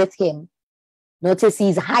 men with him. Notice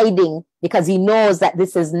he's hiding because he knows that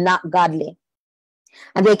this is not godly.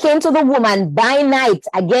 And they came to the woman by night.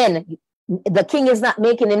 Again, the king is not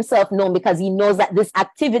making himself known because he knows that this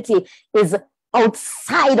activity is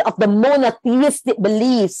outside of the monotheistic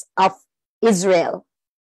beliefs of Israel.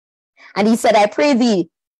 And he said, I pray thee,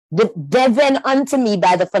 deafen unto me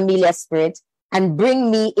by the familiar spirit, and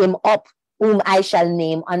bring me him up, whom I shall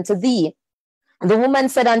name unto thee. And the woman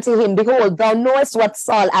said unto him, behold, thou knowest what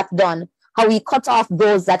Saul hath done, how he cut off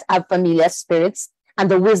those that have familiar spirits,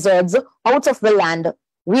 and the wizards out of the land.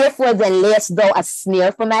 Wherefore then layest thou a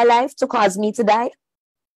snare for my life, to cause me to die?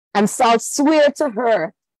 And Saul swore to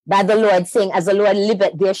her by the Lord, saying, as the Lord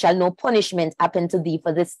liveth, there shall no punishment happen to thee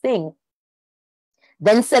for this thing.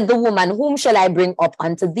 Then said the woman, whom shall I bring up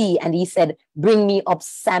unto thee? And he said, bring me up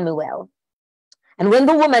Samuel. And when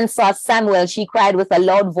the woman saw Samuel, she cried with a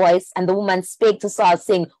loud voice. And the woman spake to Saul,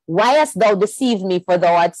 saying, why hast thou deceived me, for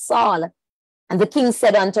thou art Saul? And the king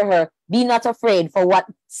said unto her, be not afraid, for what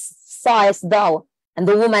sawest thou? And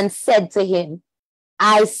the woman said to him,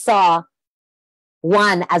 I saw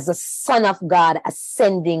one as the Son of God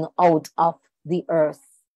ascending out of the earth.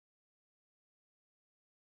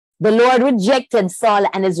 The Lord rejected Saul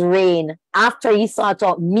and his reign after he sought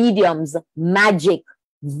out mediums, magic,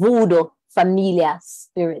 voodoo, familiar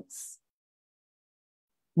spirits.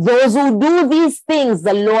 Those who do these things,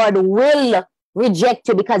 the Lord will reject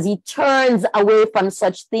you because he turns away from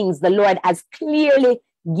such things. The Lord has clearly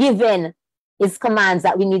given his commands,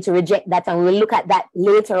 that we need to reject that. And we'll look at that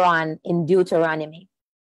later on in Deuteronomy.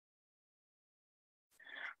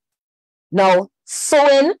 Now,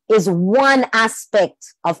 sowing is one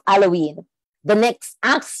aspect of Halloween. The next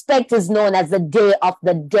aspect is known as the Day of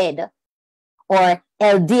the Dead, or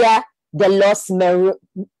El Dia de los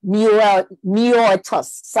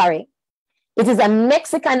Muertos. Sorry. It is a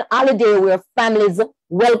Mexican holiday where families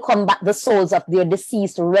welcome back the souls of their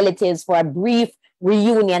deceased relatives for a brief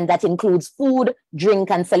reunion that includes food,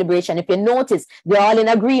 drink, and celebration. If you notice, they're all in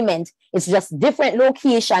agreement. It's just different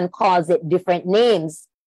location calls it different names.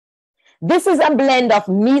 This is a blend of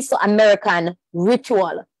Mesoamerican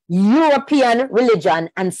ritual, European religion,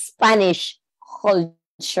 and Spanish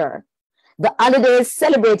culture. The holiday is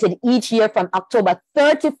celebrated each year from October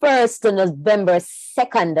 31st to November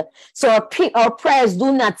 2nd. So our prayers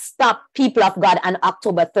do not stop, people of God, on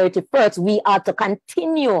October 31st. We are to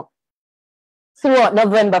continue throughout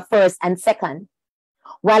November 1st and 2nd.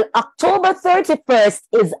 While October 31st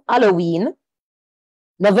is Halloween,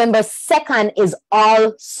 November 2nd is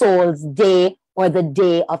All Souls Day, or the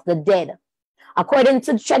Day of the Dead. According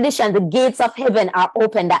to tradition, the gates of heaven are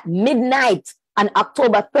opened at midnight on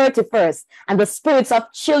October 31st, and the spirits of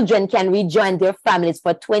children can rejoin their families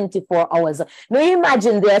for 24 hours. Now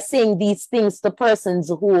imagine they're saying these things to persons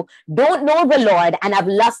who don't know the Lord and have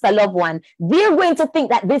lost a loved one. They're going to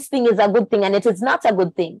think that this thing is a good thing, and it is not a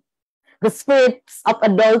good thing. The spirits of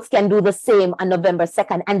adults can do the same on November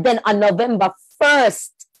 2nd. And then on November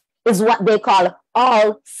 1st is what they call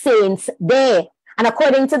All Saints Day. And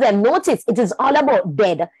according to them, notice it is all about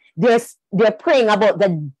dead. They're praying about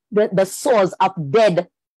the souls of dead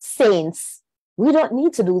saints. We don't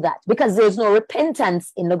need to do that because there's no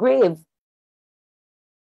repentance in the grave.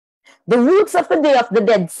 The roots of the Day of the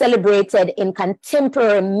Dead celebrated in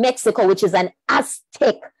contemporary Mexico, which is an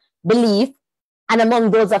Aztec belief, and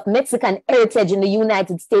among those of Mexican heritage in the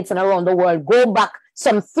United States and around the world, go back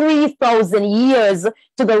some 3,000 years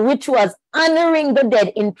to the rituals honoring the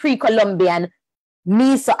dead in pre-Columbian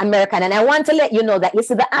Mesoamerican. And I want to let you know that, you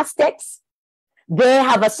see, the Aztecs, they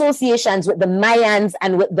have associations with the Mayans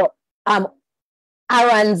and with the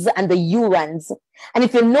Arans and the Urans. And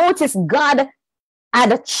if you notice, God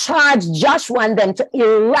had charged Joshua and them to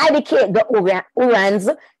eradicate the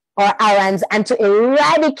Urans or Arans and to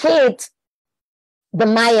eradicate the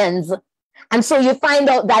Mayans. And so you find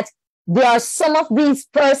out that there are some of these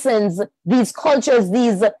persons, these cultures,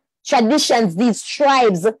 these traditions, these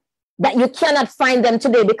tribes that you cannot find them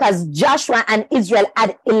today because Joshua and Israel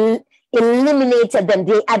had eliminated them.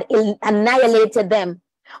 They had annihilated them.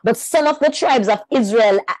 But some of the tribes of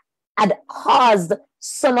Israel had caused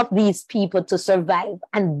some of these people to survive.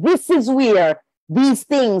 And this is where these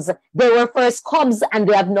things, they were first cubs and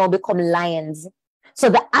they have now become lions. So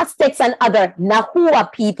the Aztecs and other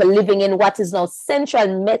Nahua people living in what is now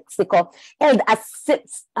central Mexico held a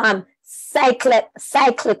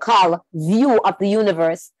cyclical view of the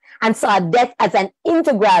universe and saw death as an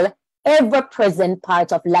integral, ever-present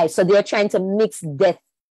part of life. So they're trying to mix death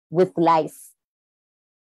with life.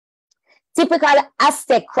 Typical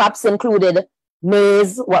Aztec crops included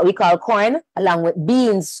maize, what we call corn, along with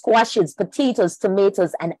beans, squashes, potatoes,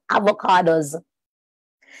 tomatoes, and avocados.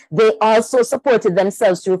 They also supported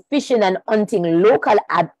themselves through fishing and hunting local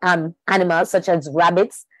animals such as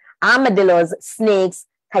rabbits, armadillos, snakes,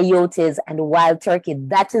 coyotes, and wild turkey.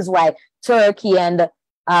 That is why turkey and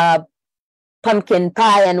pumpkin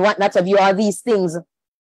pie and whatnot of you, all these things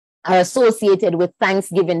are associated with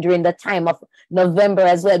Thanksgiving during the time of November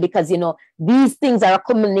as well, because, you know, these things are a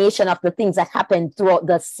combination of the things that happen throughout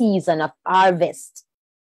the season of harvest.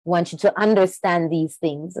 I want you to understand these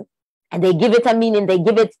things. And they give it a meaning, they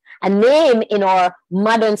give it a name in our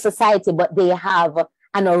modern society, but they have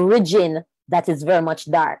an origin that is very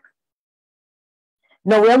much dark.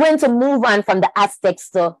 Now we're going to move on from the Aztecs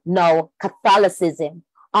to now Catholicism.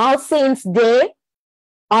 All Saints Day,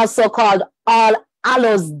 also called All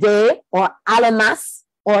Hallows Day or Alamas,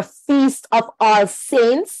 or Feast of All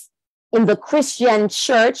Saints in the Christian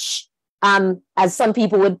church, as some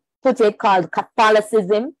people would put it, called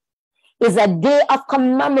Catholicism, is a day of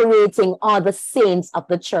commemorating all the saints of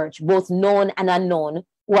the church, both known and unknown,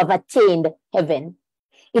 who have attained heaven.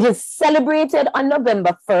 It is celebrated on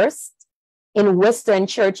November 1st in Western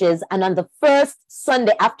churches and on the first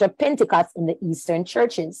Sunday after Pentecost in the Eastern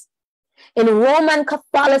churches. In Roman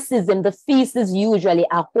Catholicism, the feast is usually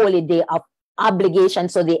a holy day of obligation,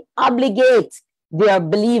 so they obligate their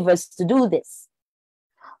believers to do this.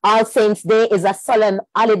 All Saints' Day is a solemn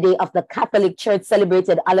holiday of the Catholic Church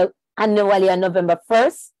celebrated annually on November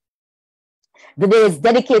 1st. The day is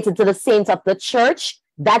dedicated to the saints of the church,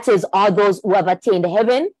 that is, all those who have attained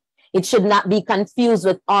heaven. It should not be confused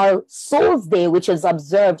with All Souls Day, which is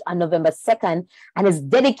observed on November 2nd and is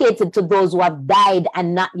dedicated to those who have died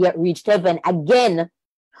and not yet reached heaven. Again,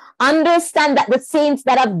 understand that the saints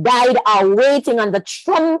that have died are waiting on the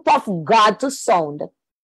trump of God to sound.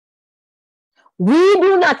 We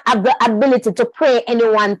do not have the ability to pray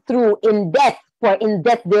anyone through in death, for in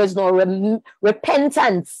death there is no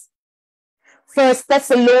repentance. 1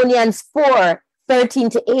 Thessalonians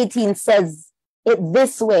 4:13-18 says it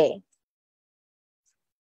this way.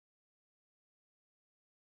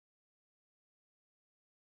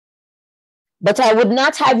 But I would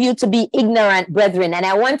not have you to be ignorant, brethren, and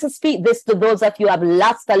I want to speak this to those of you who have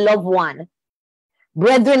lost a loved one.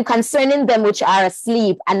 Brethren, concerning them which are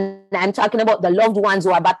asleep, and I'm talking about the loved ones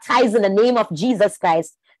who are baptized in the name of Jesus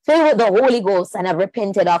Christ, filled with the Holy Ghost, and have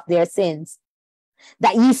repented of their sins,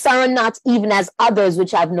 that ye sorrow not even as others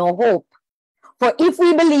which have no hope. For if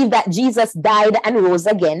we believe that Jesus died and rose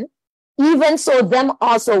again, even so them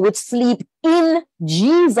also which sleep in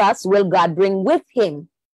Jesus will God bring with him.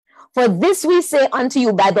 For this we say unto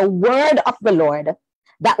you by the word of the Lord,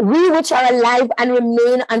 that we which are alive and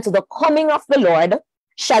remain unto the coming of the Lord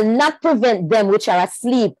shall not prevent them which are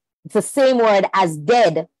asleep. It's the same word as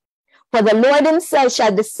dead. For the Lord himself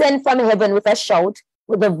shall descend from heaven with a shout,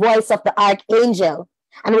 with the voice of the archangel,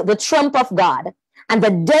 and with the trump of God. And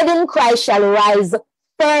the dead in Christ shall rise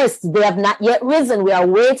first. They have not yet risen. We are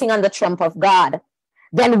waiting on the trump of God.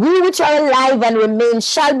 Then we which are alive and remain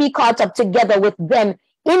shall be caught up together with them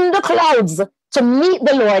in the clouds to meet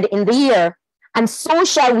the Lord in the air. And so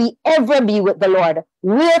shall we ever be with the Lord.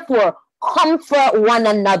 Wherefore, comfort one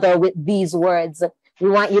another with these words. We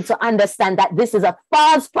want you to understand that this is a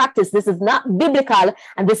false practice. This is not biblical,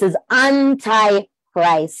 and this is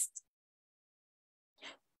anti-Christ.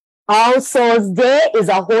 All Souls Day is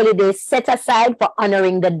a holy day set aside for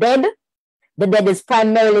honoring the dead. The dead is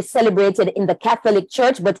primarily celebrated in the Catholic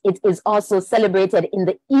Church, but it is also celebrated in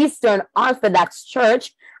the Eastern Orthodox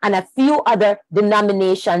Church and a few other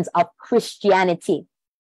denominations of Christianity.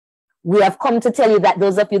 We have come to tell you that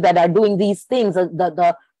those of you that are doing these things,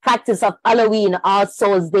 the practice of Halloween, All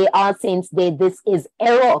Souls Day, All Saints Day, this is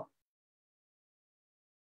error.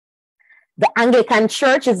 The Anglican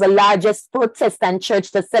Church is the largest Protestant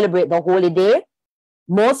church to celebrate the holy day.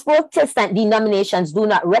 Most Protestant denominations do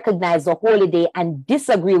not recognize the holy day and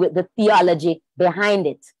disagree with the theology behind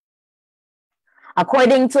it.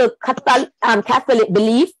 According to Catholic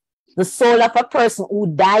belief, the soul of a person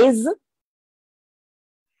who dies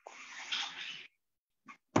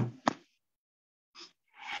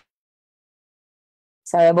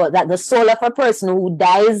the soul of a person who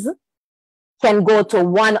dies can go to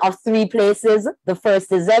one of three places. The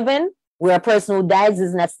first is heaven, where a person who dies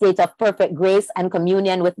is in a state of perfect grace and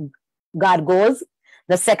communion with God goes.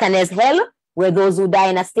 The second is hell, where those who die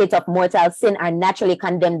in a state of mortal sin are naturally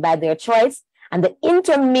condemned by their choice. And the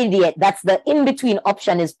intermediate, that's the in-between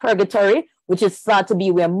option, is purgatory, which is thought to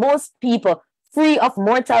be where most people free of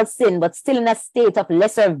mortal sin, but still in a state of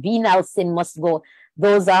lesser venal sin must go.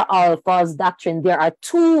 Those are all false doctrine. There are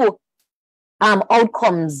two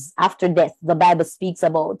outcomes after death the Bible speaks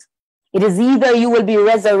about. It is either you will be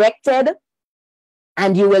resurrected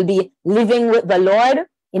and you will be living with the Lord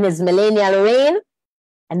in his millennial reign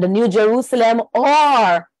and the New Jerusalem,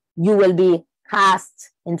 or you will be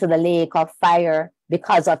cast into the lake of fire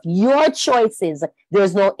because of your choices.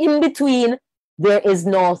 There's no in-between. There is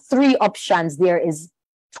no three options. There is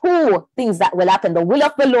two things that will happen. The will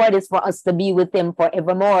of the Lord is for us to be with him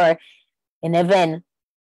forevermore in heaven.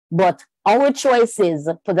 But our choices,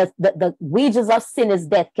 for the wages of sin is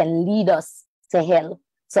death, can lead us to hell.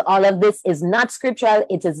 So all of this is not scriptural.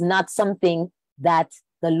 It is not something that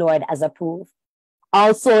the Lord has approved.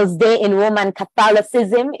 All Souls Day in Roman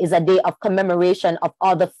Catholicism is a day of commemoration of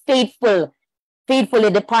all the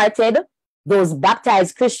faithfully departed, those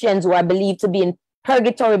baptized Christians who are believed to be in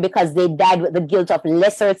purgatory because they died with the guilt of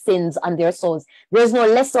lesser sins on their souls. There is no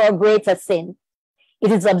lesser or greater sin.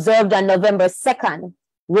 It is observed on November 2nd.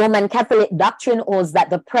 Roman Catholic doctrine holds that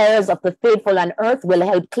the prayers of the faithful on earth will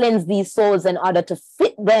help cleanse these souls in order to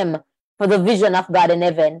fit them for the vision of God in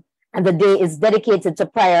heaven. And the day is dedicated to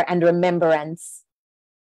prayer and remembrance.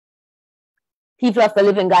 People of the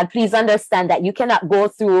living God, please understand that you cannot go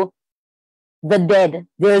through the dead.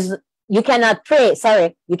 You cannot pray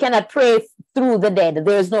through the dead.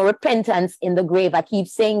 There is no repentance in the grave. I keep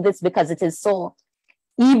saying this because it is so.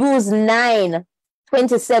 Hebrews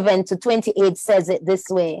 9:27-28 says it this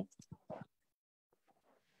way.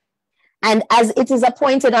 And as it is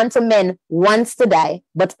appointed unto men once to die,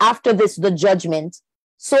 but after this the judgment,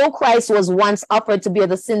 so Christ was once offered to bear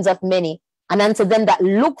the sins of many, And unto them that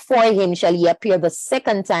look for him shall he appear the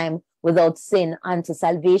second time without sin unto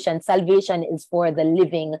salvation. Salvation is for the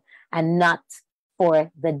living and not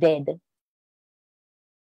for the dead.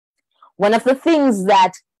 One of the things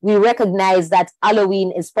that we recognize that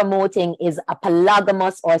Halloween is promoting is a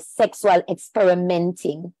polygamous or sexual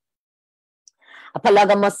experimenting. A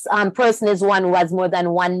polygamous person is one who has more than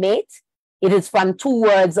one mate. It is from two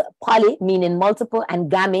words, poly, meaning multiple, and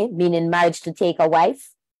game, meaning marriage to take a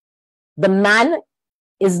wife. The man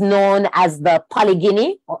is known as the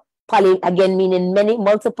polygyny, or poly again meaning many,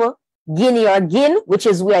 multiple. Guinea or gin, which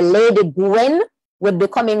is where Lady Gwen would be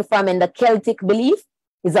coming from in the Celtic belief,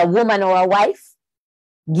 is a woman or a wife.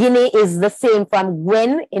 Guinea is the same from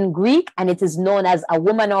Gwen in Greek, and it is known as a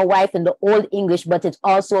woman or wife in the Old English, but it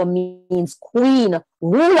also means queen,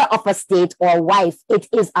 ruler of a state, or wife. It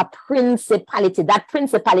is a principality. That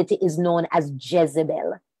principality is known as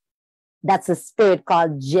Jezebel. That's a spirit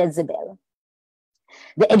called Jezebel.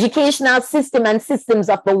 The educational system and systems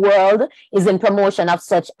of the world is in promotion of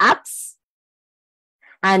such acts.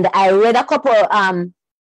 And I read a couple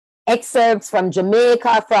excerpts from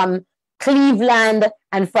Jamaica, from Cleveland,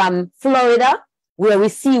 and from Florida, where we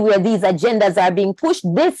see where these agendas are being pushed.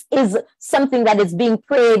 This is something that is being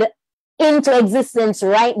prayed into existence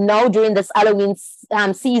right now during this Halloween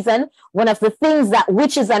season. One of the things that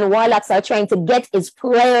witches and warlocks are trying to get is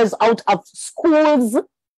prayers out of schools.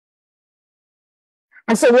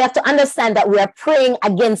 And so we have to understand that we are praying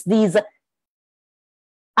against these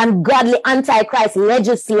ungodly antichrist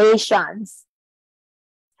legislations.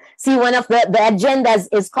 See, one of the agendas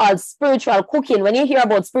is called spiritual cooking. When you hear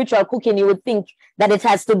about spiritual cooking, you would think that it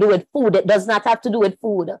has to do with food. It does not have to do with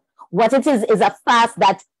food. What it is a fast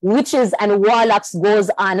that witches and warlocks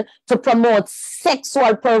goes on to promote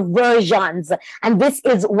sexual perversions. And this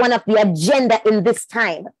is one of the agenda in this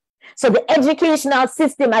time. So the educational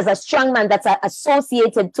system has a strong man that's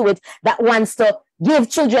associated to it that wants to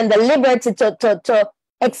give children the liberty to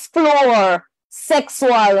explore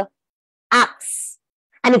sexual acts.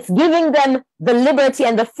 And it's giving them the liberty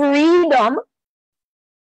and the freedom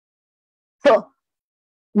to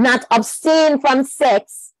not abstain from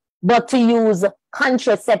sex, but to use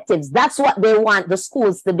contraceptives. That's what they want the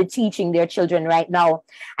schools to be teaching their children right now.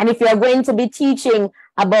 And if you're going to be teaching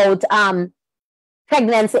about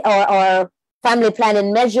pregnancy or family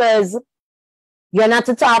planning measures, you're not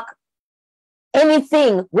to talk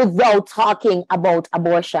anything without talking about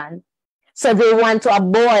abortion. So they want to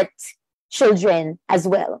abort children as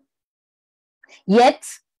well. Yet,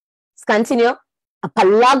 let's continue. A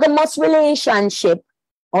polygamous relationship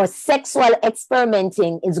or sexual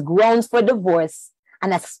experimenting is grounds for divorce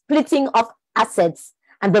and a splitting of assets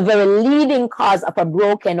and the very leading cause of a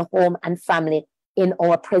broken home and family in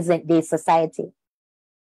our present day society.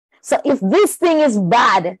 So if this thing is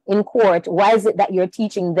bad in court, why is it that you're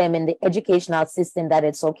teaching them in the educational system that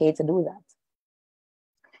it's okay to do that?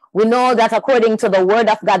 We know that according to the word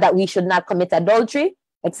of God that we should not commit adultery,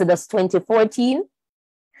 Exodus 20:14.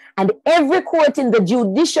 And every court in the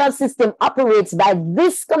judicial system operates by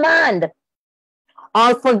this command.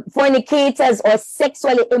 All fornicators or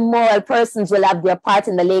sexually immoral persons will have their part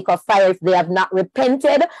in the lake of fire if they have not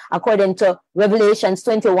repented, according to Revelations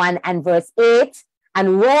 21 and verse 8.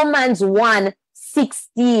 And Romans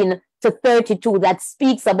 1:16-32 that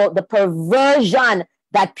speaks about the perversion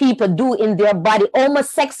that people do in their body,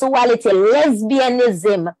 homosexuality,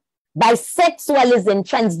 lesbianism, bisexualism,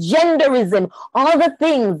 transgenderism, all the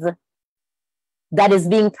things that is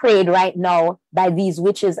being prayed right now by these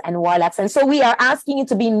witches and warlocks. And so we are asking you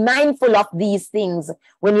to be mindful of these things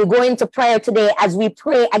when you go into prayer today as we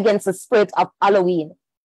pray against the spirit of Halloween.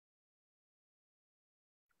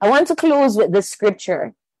 I want to close with this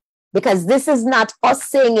scripture because this is not us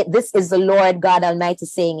saying it, this is the Lord God Almighty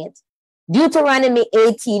saying it. Deuteronomy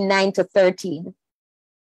 18:9-13.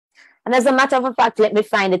 And as a matter of fact, let me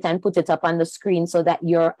find it and put it up on the screen so that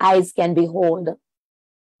your eyes can behold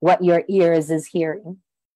what your ears is hearing.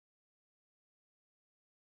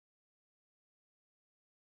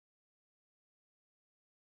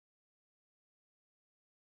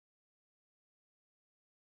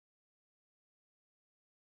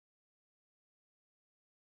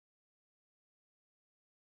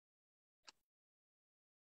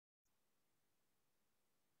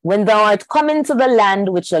 When thou art come into the land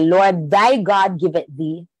which the Lord thy God giveth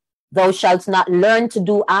thee, thou shalt not learn to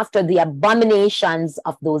do after the abominations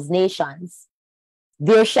of those nations.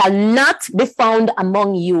 There shall not be found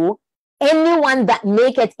among you anyone that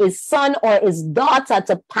maketh his son or his daughter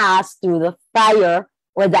to pass through the fire,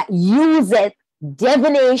 or that useth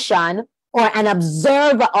divination, or an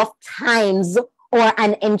observer of times, or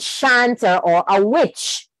an enchanter, or a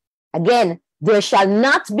witch. Again, there shall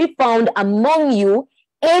not be found among you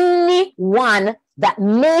any one that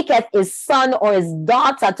maketh his son or his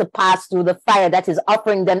daughter to pass through the fire, that is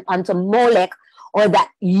offering them unto Molech, or that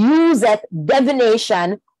useth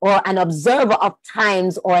divination, or an observer of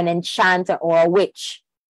times, or an enchanter, or a witch,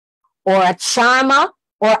 or a charmer,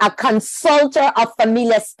 or a consulter of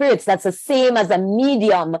familiar spirits. That's the same as a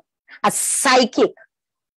medium, a psychic,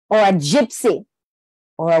 or a gypsy,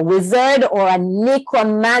 or a wizard, or a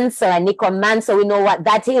necromancer. A necromancer, we know what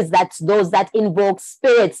that is. That's those that invoke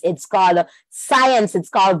spirits. It's called science. It's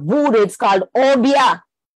called voodoo. It's called obia.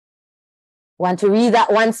 Want to read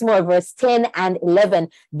that once more, verse 10 and 11.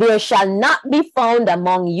 There shall not be found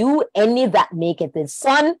among you any that maketh his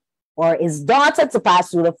son or his daughter to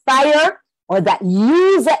pass through the fire, or that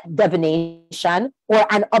useth divination, or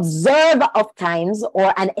an observer of times,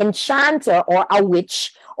 or an enchanter, or a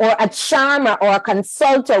witch, or a charmer, or a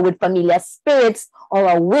consulter with familiar spirits, or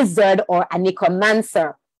a wizard, or a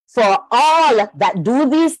necromancer. For all that do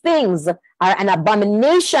these things are an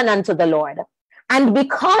abomination unto the Lord. And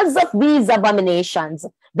because of these abominations,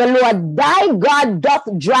 the Lord thy God doth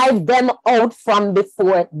drive them out from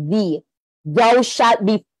before thee. Thou shalt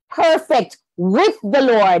be perfect with the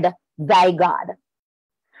Lord thy God.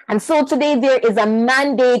 And so today there is a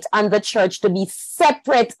mandate on the church to be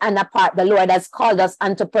separate and apart. The Lord has called us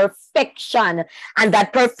unto perfection. And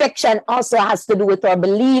that perfection also has to do with our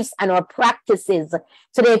beliefs and our practices.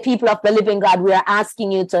 Today, people of the living God, we are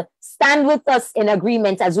asking you to stand with us in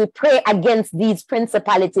agreement as we pray against these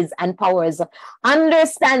principalities and powers.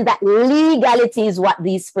 Understand that legality is what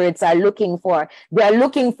these spirits are looking for. They are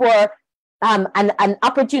looking for an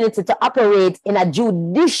opportunity to operate in a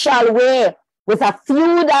judicial way, with a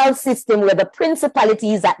feudal system where the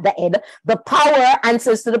principality is at the head, the power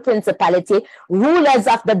answers to the principality, rulers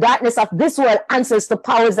of the darkness of this world answers to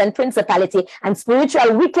powers and principality, and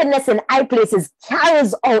spiritual wickedness in high places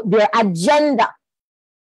carries out their agenda.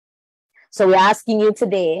 So we're asking you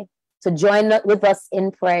today to join with us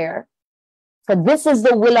in prayer. For this is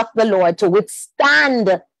the will of the Lord, to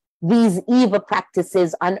withstand these evil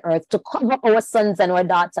practices on earth, to cover our sons and our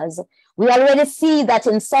daughters. We already see that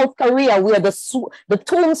in South Korea, where the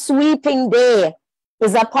tomb sweeping day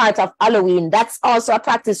is a part of Halloween. That's also a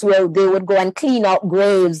practice where they would go and clean out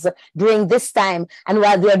graves during this time. And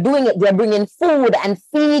while they're doing it, they're bringing food and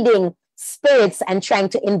feeding spirits and trying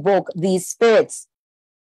to invoke these spirits.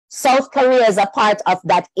 South Korea is a part of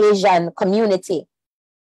that Asian community,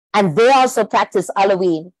 and they also practice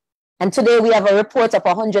Halloween. And today we have a report of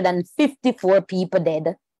 154 people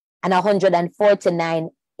dead and 149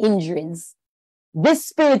 injuries. This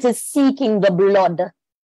spirit is seeking the blood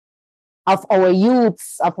of our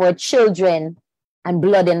youths, of our children, and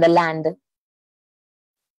blood in the land.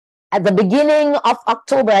 At the beginning of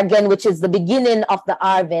October, again, which is the beginning of the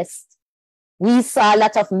harvest, we saw a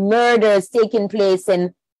lot of murders taking place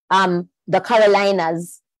in the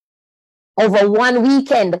Carolinas. Over one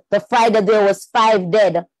weekend, the Friday there was 5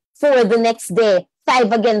 dead, 4 the next day,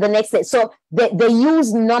 5 again the next day. So they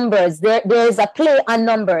use numbers. There is a play on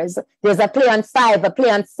numbers. There's a play on 5, a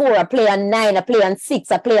play on 4, a play on 9, a play on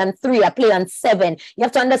 6, a play on 3, a play on 7. You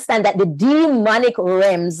have to understand that the demonic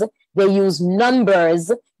realms, they use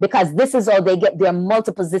numbers because this is how they get their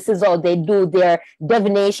multiples. This is how they do their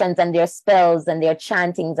divinations and their spells and their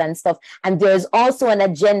chantings and stuff. And there's also an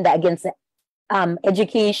agenda against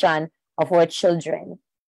education of our children.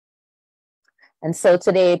 And so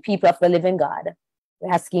today, people of the living God,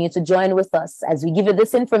 we're asking you to join with us as we give you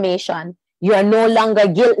this information. You are no longer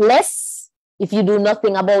guiltless if you do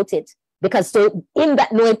nothing about it, because to him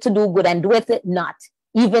that knoweth to do good and doeth it not,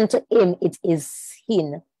 even to him it is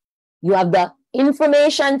sin. You have the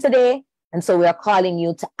information today, and so we are calling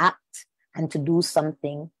you to act and to do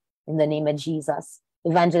something in the name of Jesus.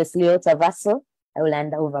 Evangelist Leota Vassal, I will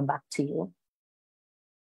hand over back to you.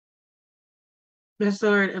 Bless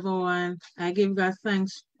Lord, everyone. I give God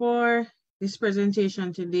thanks for this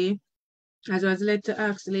presentation today. As I was led to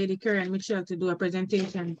ask Lady Kerian Mitchell to do a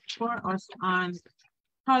presentation for us on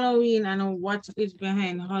Halloween and what is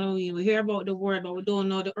behind Halloween. We hear about the word, but we don't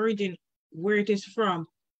know the origin, where it is from,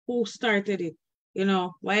 who started it. You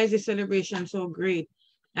know, why is this celebration so great?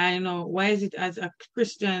 And, you know, why is it as a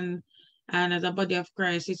Christian and as a body of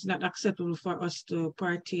Christ, it's not acceptable for us to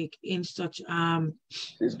partake in such It's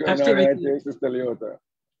going activity. on right there, Sister Leota.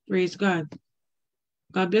 Praise God.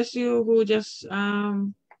 God bless you who just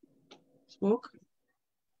spoke.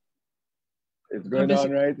 It's going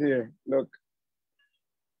on right here. Look.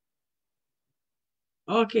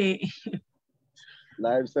 Okay.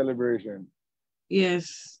 Live celebration.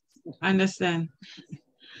 Yes, understand.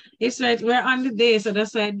 It's like we're on the day, so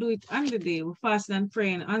that's why I do it on the day. We fast and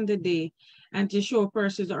praying on the day, and to show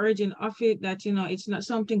persons the origin of it, that it's not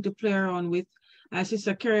something to play around with.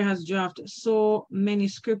 Sister Kerian has drafted so many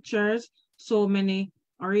scriptures, so many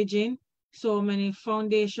origin, so many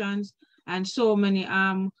foundations, and so many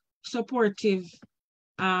supportive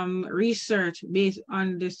research based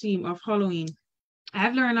on the theme of Halloween.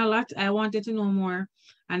 I've learned a lot. I wanted to know more,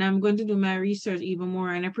 and I'm going to do my research even more.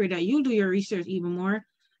 And I pray that you do your research even more.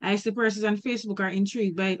 I see persons on Facebook are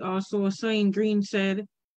intrigued by it also. Soin Green said,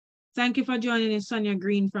 "Thank you for joining in, Sonia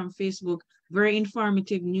Green from Facebook. Very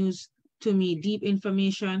informative news to me. Deep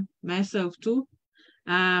information, myself too."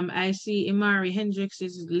 I see Imari Hendricks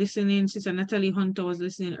is listening. Sister Natalie Hunter was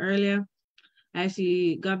listening earlier. I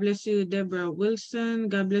see, God bless you, Deborah Wilson.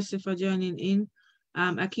 God bless you for joining in.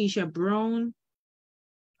 Akisha Brown.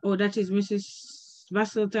 Oh, that is Mrs.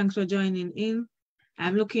 Vassal. Thanks for joining in.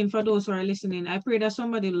 I'm looking for those who are listening. I pray that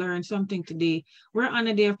somebody learned something today. We're on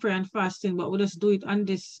a day of prayer and fasting, but we'll just do it on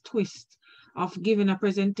this twist of giving a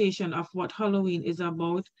presentation of what Halloween is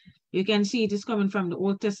about. You can see it is coming from the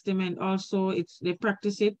Old Testament also. They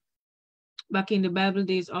practice it back in the Bible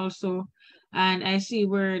days also. And I see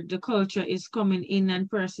where the culture is coming in and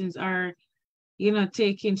persons are,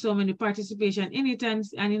 taking so many participation in it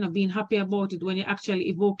and being happy about it when you're actually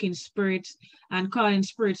evoking spirits and calling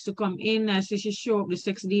spirits to come in, as she show up the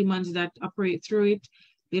sex demons that operate through it.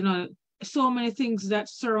 So many things that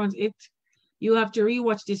surround it. You have to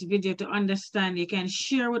rewatch this video to understand. You can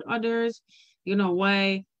share with others,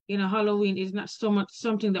 why Halloween is not so much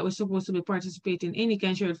something that we're supposed to be participating in. You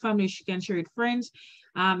can share with family, you can share with friends.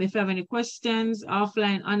 If you have any questions,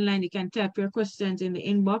 offline, online, you can type your questions in the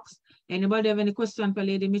inbox. Anybody have any question for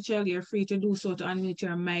Lady Mitchell, you're free to do so, to unmute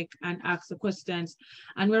your mic and ask the questions.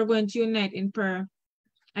 And we're going to unite in prayer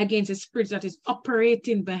against the spirit that is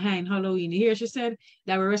operating behind Halloween. Here she said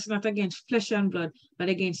that we wrestle not against flesh and blood, but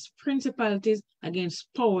against principalities,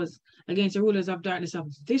 against powers, against the rulers of darkness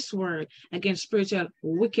of this world, against spiritual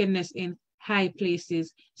wickedness in high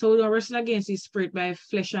places. So we don't wrestle against this spirit by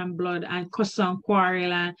flesh and blood and cuss and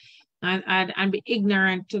quarrel and be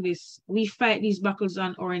ignorant to this. We fight these battles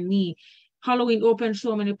on our knee. Halloween opened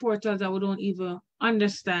so many portals that we don't even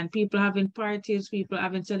understand. People having parties, people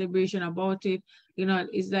having celebration about it.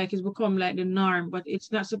 It's like it's become like the norm, but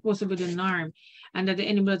it's not supposed to be the norm. And that the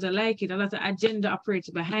enemy doesn't like it. A lot of agenda operates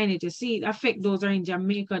behind it. You see, it affects those who are in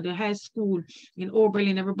Jamaica, the high school, in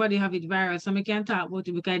Oberlin, everybody have it viral. So we can't talk about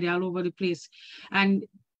it because they're all over the place. And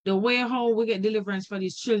the way how we get deliverance for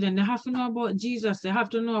these children, they have to know about Jesus. They have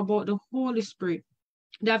to know about the Holy Spirit.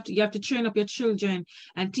 You have to train up your children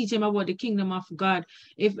and teach them about the kingdom of God.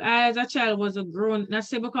 If I, as a child, was a grown, not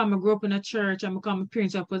say because I grew up in a church and become a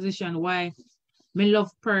parent of position, why me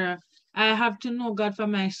love prayer, I have to know God for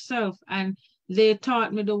myself. And they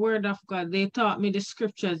taught me the word of God. They taught me the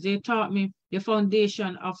scriptures. They taught me the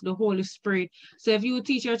foundation of the Holy Spirit. So if you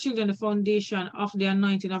teach your children the foundation of the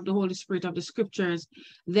anointing of the Holy Spirit, of the scriptures,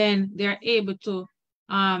 then they're able to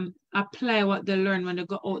apply what they learn when they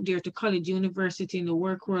go out there to college, university, in the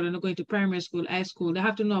work world, and they're going to primary school, high school. They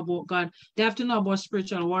have to know about God. They have to know about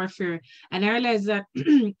spiritual warfare. And I realize that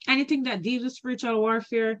anything that deals with spiritual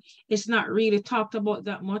warfare is not really talked about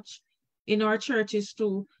that much in our churches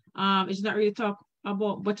too. It's not really talked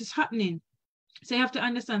about, but it's happening. So you have to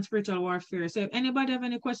understand spiritual warfare. So if anybody have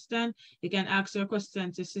any question, you can ask your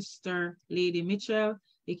question to Sister Lady Mitchell.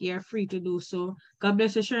 You are free to do so. God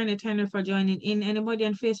bless you, Sharon and Henry, for joining in. Anybody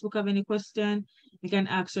on Facebook have any question, you can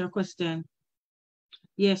ask your question.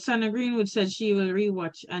 Yes, Sana Greenwood said she will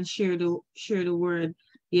rewatch and share the word.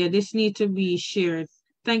 Yeah, this need to be shared.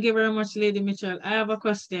 Thank you very much, Lady Mitchell. I have a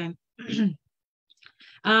question.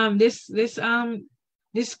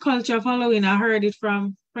 This culture of Halloween, I heard it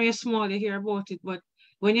from when you're small, you hear about it, but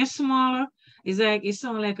when you're smaller, it's like it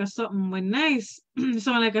sounds like a something when nice. It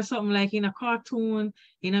sounds like a something like in a cartoon,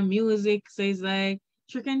 in a music. So it's like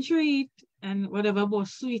trick and treat and whatever about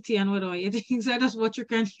sweetie and whatever. You think so that's what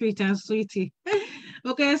trick and treat and sweetie.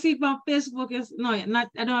 Okay, I see it on Facebook. No, not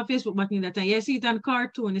I don't have Facebook back in that time. You see it on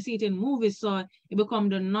cartoon, you see it in movies, so it become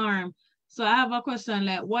the norm. So I have a question,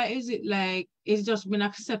 like, why is it like it's just been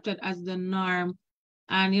accepted as the norm?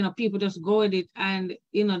 And, people just go with it. And,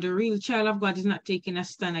 the real child of God is not taking a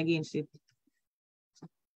stand against it.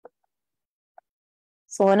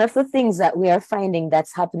 So one of the things that we are finding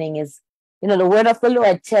that's happening is, the word of the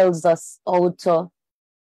Lord tells us how to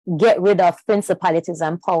get rid of principalities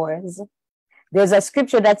and powers. There's a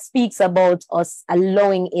scripture that speaks about us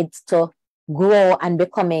allowing it to grow and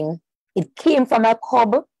becoming, it came from a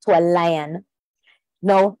cub to a lion.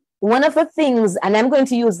 Now, one of the things, and I'm going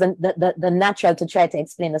to use the natural to try to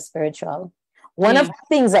explain the spiritual. One of the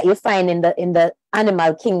things that you find in the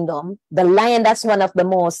animal kingdom, the lion, that's one of the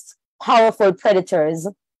most powerful predators.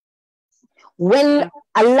 When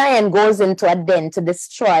a lion goes into a den to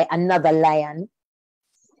destroy another lion,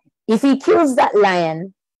 if he kills that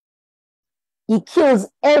lion, he kills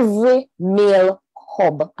every male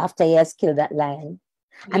cub after he has killed that lion.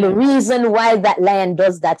 And the reason why that lion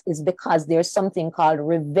does that is because there's something called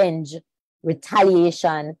revenge,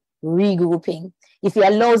 retaliation, regrouping. If he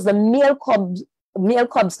allows the male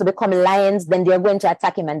cubs to become lions, then they're going to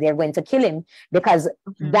attack him and they're going to kill him, because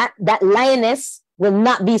that lioness will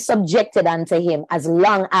not be subjected unto him as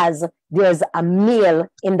long as there's a male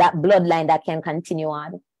in that bloodline that can continue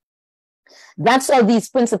on. That's how these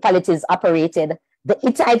principalities operated. The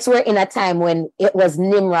Hittites were in a time when it was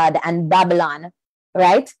Nimrod and Babylon,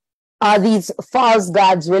 right? These false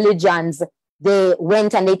gods, religions, they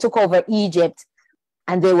went and they took over Egypt,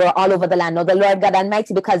 and they were all over the land. Now the Lord God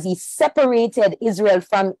Almighty, because he separated Israel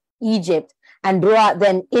from Egypt and brought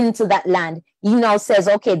them into that land, he now says,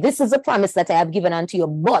 okay, this is a promise that I have given unto you,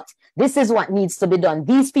 but this is what needs to be done.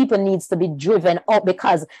 These people needs to be driven out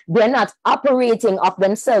because they're not operating of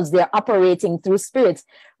themselves. They're operating through spirits.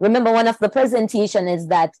 Remember, one of the presentation is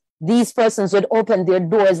that these persons would open their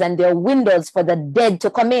doors and their windows for the dead to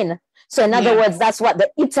come in. So in other words, that's what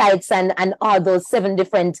the Hittites and all those 7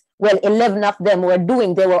 different, 11 of them were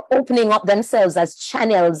doing. They were opening up themselves as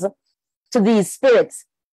channels to these spirits.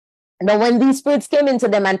 Now, when these spirits came into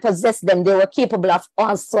them and possessed them, they were capable of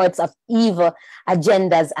all sorts of evil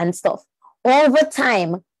agendas and stuff. Over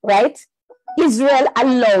time, right, Israel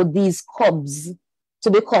allowed these cubs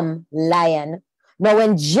to become lion. Now,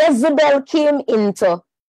 when Jezebel came into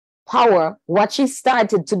power, what she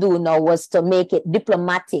started to do now was to make it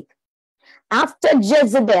diplomatic. After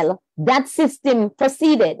Jezebel, that system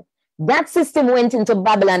proceeded. That system went into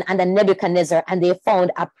Babylon under Nebuchadnezzar, and they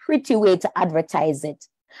found a pretty way to advertise it.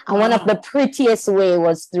 And one of the prettiest way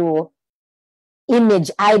was through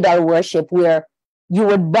image idol worship, where you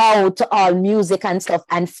would bow to all music and stuff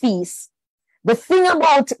and feast. The thing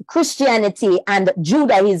about Christianity and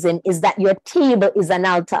Judaism is that your table is an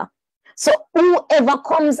altar. So whoever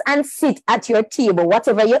comes and sit at your table,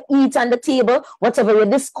 whatever you eat on the table, whatever you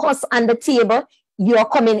discuss on the table, you're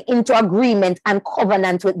coming into agreement and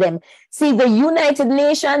covenant with them. See, the United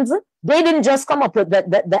Nations, they didn't just come up with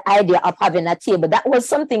the idea of having a table. That was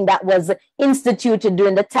something that was instituted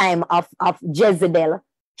during the time of Jezebel.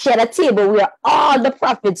 She had a table where all the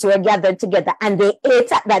prophets were gathered together, and they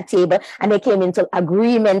ate at that table, and they came into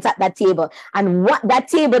agreement at that table. And what that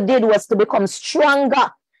table did was to become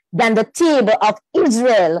stronger than the table of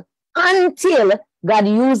Israel until God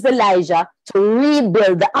used Elijah to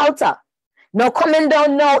rebuild the altar. Now, coming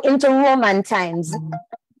down now into Roman times,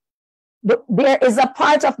 there is a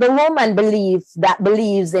part of the Roman belief that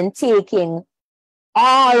believes in taking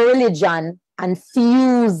all religion and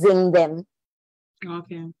fusing them.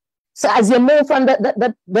 Okay. So as you move from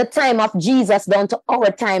the time of Jesus down to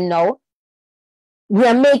our time now, we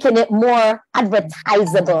are making it more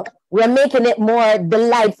advertisable. We're making it more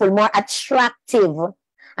delightful, more attractive.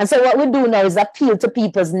 And so what we do now is appeal to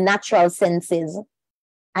people's natural senses.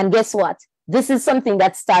 And guess what? This is something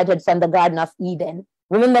that started from the Garden of Eden.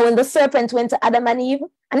 Remember when the serpent went to Adam and Eve?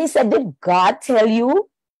 And he said, did God tell you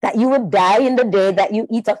that you would die in the day that you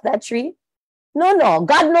eat of that tree? No.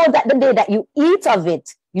 God knows that the day that you eat of it,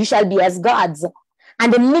 you shall be as gods.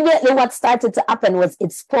 And immediately what started to happen was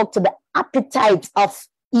it spoke to the appetite of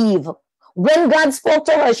Eve. When God spoke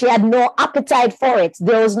to her, she had no appetite for it.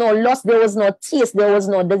 There was no lust, there was no taste, there was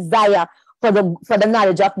no desire for the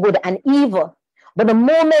knowledge of good and evil. But the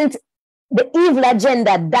moment the evil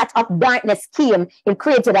agenda, that of darkness, came, it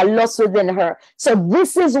created a lust within her. So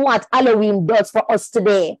this is what Halloween does for us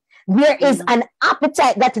today. There is an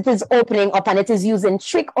appetite that it is opening up, and it is using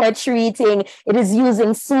trick or treating. It is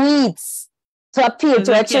using sweets to appeal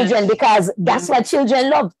to our children, because that's what children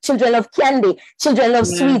love. Children love candy. Children love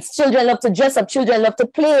sweets. Children love to dress up. Children love to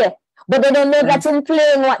play. But they don't know that in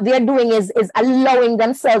playing, what they're doing is allowing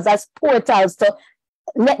themselves as portals to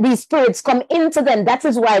let these spirits come into them. That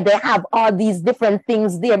is why they have all these different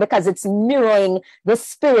things there, because it's mirroring the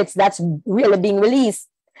spirits that's really being released.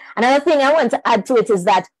 Another thing I want to add to it is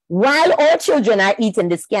that while our children are eating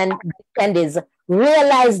these candies,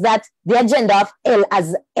 realize that the agenda of hell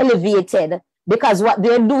has elevated, because what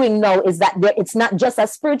they're doing now is that it's not just a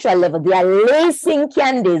spiritual level. They are lacing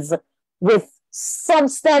candies with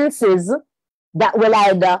substances that will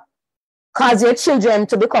either cause your children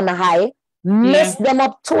to become high, mess them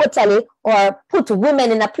up totally, or put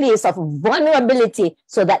women in a place of vulnerability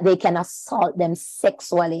so that they can assault them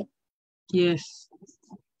sexually. Yes.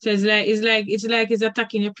 So it's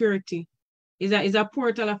attacking your purity. is a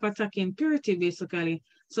portal of attacking purity, basically.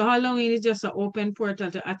 So Halloween is just an open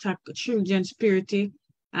portal to attack children's purity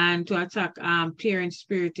and to attack parents'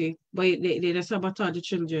 purity, but they sabotage the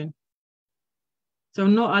children. So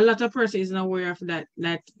no, a lot of person is not aware of that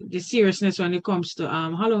the seriousness when it comes to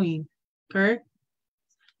Halloween. Correct?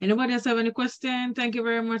 Anybody else have any question? Thank you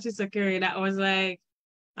very much, Sister Kerry. That was like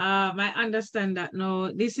I understand that.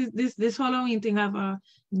 No, this Halloween thing have a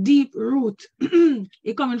deep root.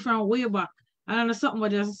 It coming from way back. I don't know, something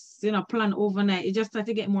but just plan overnight. It just started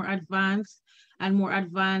to get more advanced and more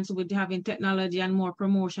advanced with having technology and more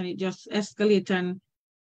promotion. It just escalate and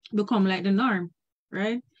become like the norm,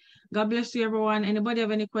 right? God bless you, everyone. Anybody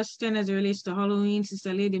have any question as it relates to Halloween?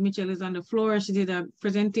 Sister Lady Mitchell is on the floor. She did a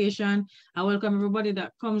presentation. I welcome everybody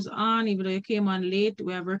that comes on, even though you came on late.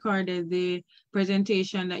 We have recorded the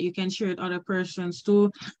presentation that you can share with other persons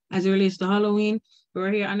too, as it relates to Halloween.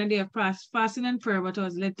 We're here on a day of fasting and prayer, but I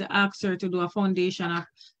was led to ask her to do a foundation of,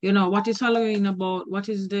 what is Halloween about? What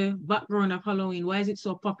is the background of Halloween? Why is it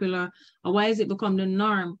so popular? Or why is it become the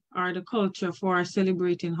norm or the culture for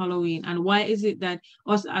celebrating Halloween? And why is it that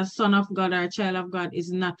us as son of God or child of God is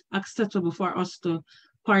not acceptable for us to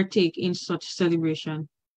partake in such celebration?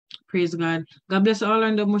 Praise God. God bless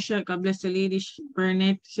Orlando Musha. God bless the lady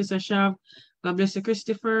Burnett, Sister Shav. God bless you,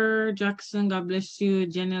 Christopher Jackson. God bless you,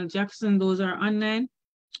 Janelle Jackson. Those are online.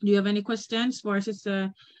 Do you have any questions for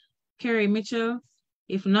Sister Kerry Mitchell?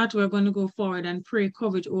 If not, we're going to go forward and pray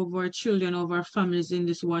coverage over our children, over our families in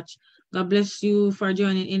this watch. God bless you for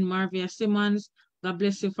joining in, Marvia Simmons. God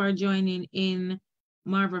bless you for joining in,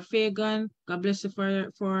 Marva Fagan. God bless you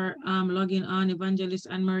for logging on, Evangelist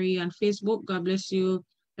Anne-Marie on Facebook. God bless you,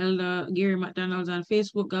 Elder Gary McDonald's on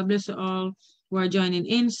Facebook. God bless you all who are joining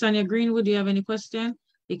in. Sonia Greenwood, do you have any question?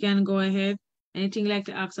 You can go ahead. Anything like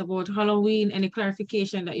to ask about Halloween, any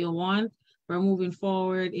clarification that you want? We're moving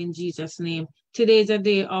forward in Jesus' name. Today is a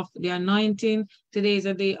day of the anointing. Today is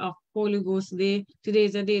a day of Holy Ghost Day. Today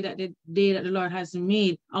is a day that the Lord has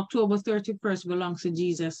made. October 31st belongs to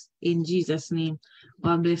Jesus, in Jesus' name.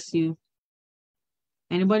 God bless you.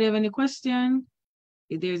 Anybody have any question?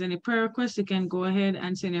 If there's any prayer request, you can go ahead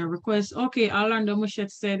and send your request. Okay, Orlando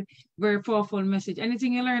Mushet said, very powerful message.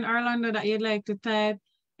 Anything you learned, Orlando, that you'd like to type?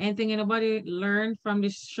 Anything anybody learned from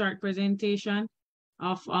this short presentation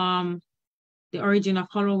of the origin of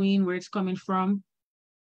Halloween, where it's coming from?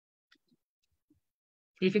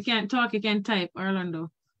 If you can't talk, you can type,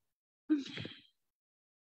 Orlando.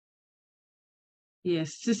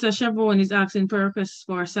 Yes, Sister Shavon is asking prayer requests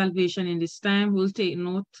for salvation in this time. We'll take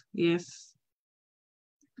note. Yes.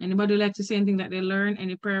 Anybody like to say anything that they learned?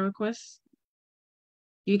 Any prayer requests?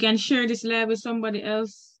 You can share this live with somebody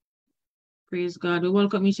else. Praise God. We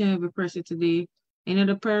welcome each and every person today. Any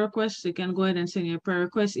other prayer requests? You can go ahead and send your prayer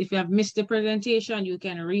requests. If you have missed the presentation, you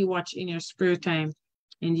can rewatch in your spare time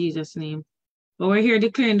in Jesus' name. But we're here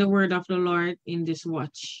declaring the word of the Lord in this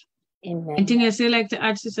watch. Amen. Anything else you'd like to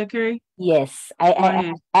add, Sister Kerry? Yes,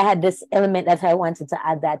 I had this element that I wanted to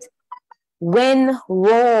add, that when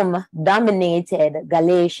Rome dominated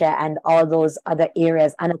Galatia and all those other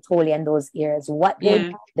areas, Anatolia and those areas, what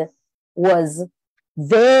they did was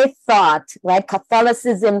they thought, right?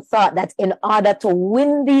 Catholicism thought that in order to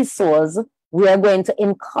win these souls, we are going to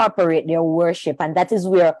incorporate their worship. And that is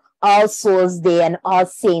where All Souls Day and All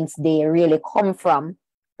Saints Day really come from,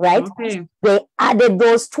 right? Okay. They added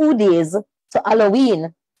those 2 days to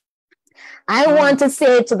Halloween. I want to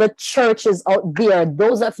say to the churches out there,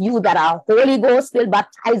 those of you that are Holy Ghost filled,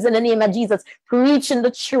 baptized in the name of Jesus, preaching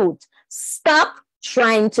the truth, stop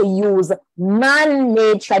trying to use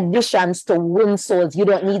man-made traditions to win souls. You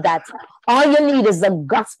don't need that. All you need is the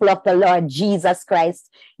gospel of the Lord Jesus Christ.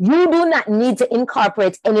 You do not need to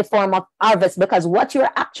incorporate any form of harvest, because what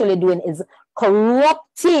you're actually doing is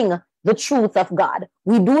corrupting the truth of God.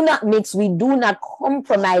 We do not mix, we do not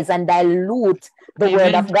compromise and dilute the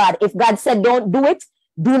word of God. If God said don't do it,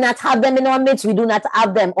 do not have them in our midst, we do not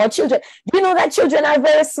have them. Or children, do you know that children are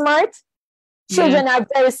very smart? Children are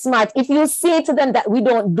very smart. If you say to them that we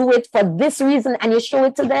don't do it for this reason and you show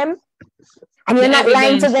it to them, and you're not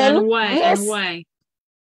lying to them, and why, yes. And why?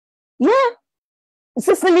 Yeah.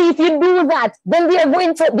 Sister Lee, if you do that, then they're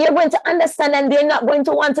going to understand, and they're not going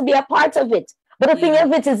to want to be a part of it. But the thing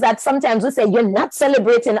of it is that sometimes we say you're not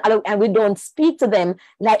celebrating, and we don't speak to them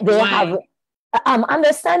like they have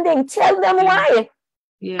understanding. Tell them why.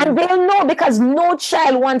 And they'll know, because no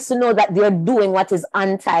child wants to know that they're doing what is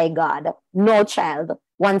anti-God. No child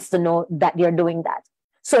wants to know that they're doing that.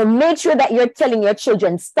 So make sure that you're telling your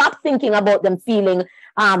children, stop thinking about them feeling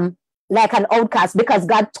like an outcast, because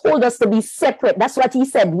God told us to be separate. That's what he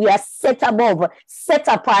said. We are set above, set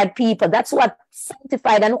apart people. That's what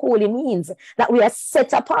sanctified and holy means, that we are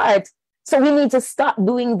set apart. So we need to stop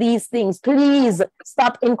doing these things. Please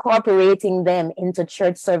stop incorporating them into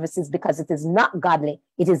church services, because it is not godly.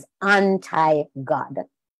 It is anti-God.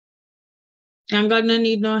 And God no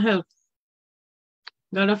need no help.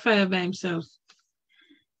 God a fire by himself.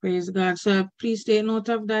 Praise God. So please take note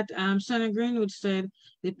of that. Senator Greenwood said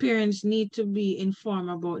the parents need to be informed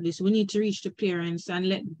about this. We need to reach the parents and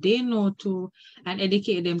let they know to, and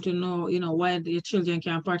educate them to know, why their children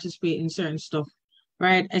can participate in certain stuff,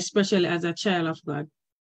 right? Especially as a child of God.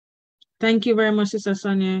 Thank you very much, Sister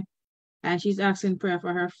Sonia. And she's asking prayer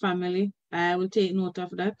for her family. I will take note of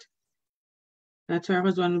that. That her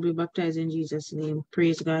husband will be baptized in Jesus' name.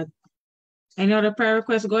 Praise God. Any other prayer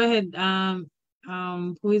requests? Go ahead.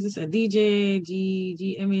 Who is this? A DJ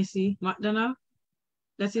GMAC McDonald?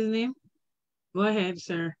 That's his name? Go ahead,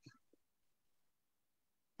 sir.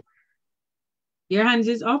 Your hands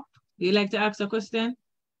is up. You like to ask a question?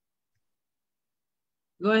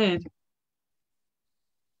 Go ahead.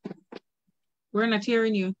 We're not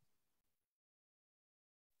hearing you.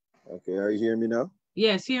 Okay, are you hearing me now?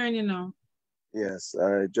 Yes, hearing you now. Yes,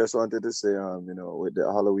 I just wanted to say, with the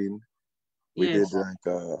Halloween, we Yes. did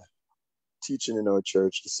like teaching in our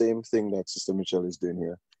church, the same thing that Sister Michelle is doing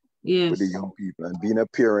here Yes. with the young people. And being a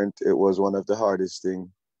parent, it was one of the hardest things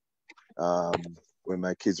when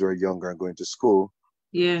my kids were younger and going to school.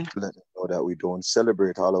 Yeah. To let them know that we don't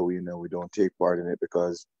celebrate Halloween and we don't take part in it,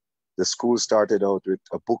 because the school started out with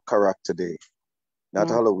a book character day, not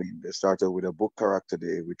Halloween. They started with a book character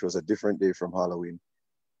day, which was a different day from Halloween.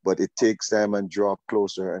 But it takes time and draw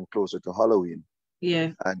closer and closer to Halloween.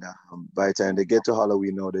 Yeah. And by the time they get to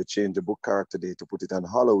Halloween, now they change the book character day to put it on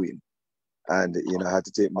Halloween. And, I had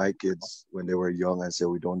to take my kids when they were young and say,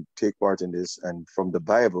 we don't take part in this. And from the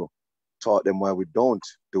Bible, taught them why we don't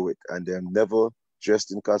do it. And they're never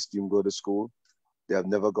dressed in costume, go to school. They have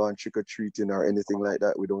never gone trick-or-treating or anything like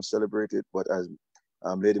that. We don't celebrate it. But as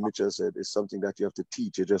Lady Mitchell said, it's something that you have to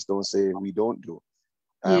teach. You just don't say we don't do.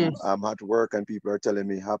 Yes. I'm at work and people are telling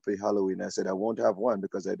me happy Halloween. I said, I won't have one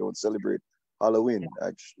because I don't celebrate Halloween.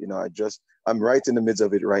 I'm right in the midst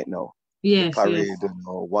of it right now. Yes. The parade, Yes.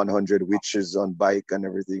 100 witches on bike and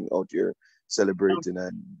everything out here celebrating.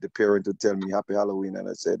 And the parent would tell me happy Halloween. And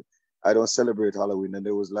I said, I don't celebrate Halloween. And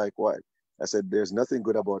they was like, why? I said, there's nothing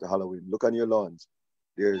good about Halloween. Look on your lawns.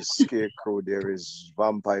 There's scarecrow, there is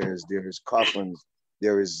vampires, there is coffins,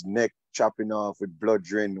 there is neck chopping off with blood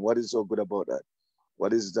drain. What is so good about that?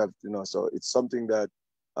 What is that? So it's something that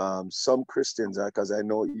some Christians, because I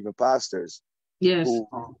know even pastors, Yes.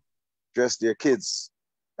 who dress their kids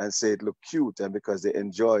and say it look cute, and because they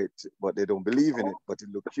enjoy it, but they don't believe in it, but it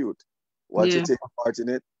look cute. Once you take part in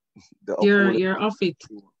it, you're off it.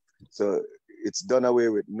 So it's done away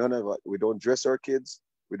with. None of it. We don't dress our kids.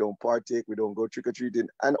 We don't partake. We don't go trick-or-treating.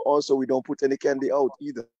 And also we don't put any candy out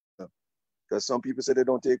either. Because some people say they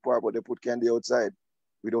don't take part, but they put candy outside.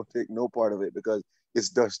 We don't take no part of it because it's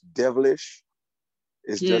just devilish.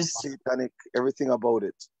 It's just satanic, everything about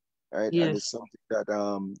it. Right? Yes. And it's something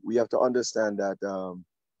that we have to understand that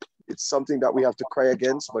it's something that we have to cry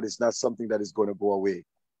against, but it's not something that is going to go away.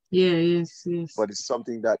 Yeah, yes, yes. But it's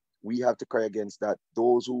something that we have to cry against, that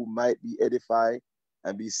those who might be edified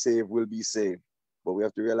and be saved will be saved. But we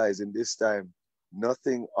have to realize in this time,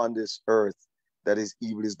 nothing on this earth that is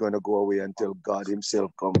evil is going to go away until God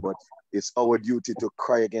himself comes. But it's our duty to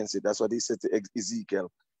cry against it. That's what he said to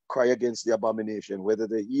Ezekiel. Cry against the abomination, whether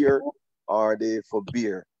they hear or they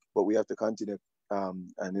forbear. But we have to continue.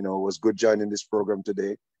 And, it was good joining this program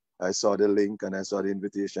today. I saw the link and I saw the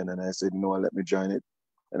invitation and I said, let me join it.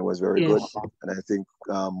 And it was very good. And I think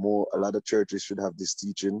a lot of churches should have this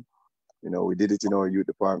teaching. We did it in our youth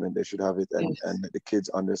department. They should have it and let the kids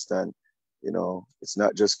understand, it's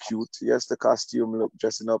not just cute. Yes, the costume, look,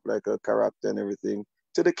 dressing up like a character and everything.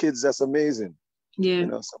 To the kids, that's amazing. Yeah.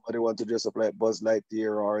 Somebody want to dress up like Buzz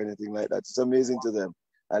Lightyear or anything like that. It's amazing to them.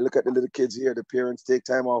 I look at the little kids here, the parents take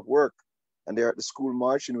time off work and they're at the school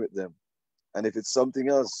marching with them. And if it's something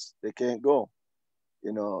else, they can't go.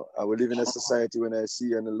 I will live in a society when I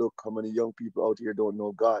see and look how many young people out here don't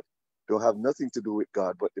know God, don't have nothing to do with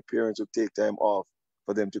God, but the parents will take time off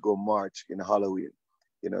for them to go march in Halloween.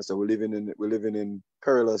 So we're living in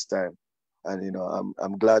perilous time. And,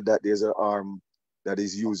 I'm glad that there's an arm that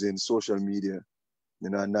is using social media,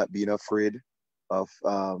 and not being afraid of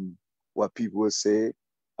what people will say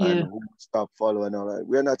and who stop following all that.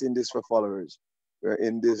 We're not in this for followers. We're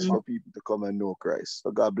in this for people to come and know Christ. So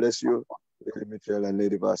God bless you, Lady Mitchell and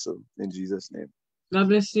Lady Vassal, in Jesus' name. God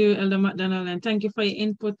bless you, Elder McDonald, and thank you for your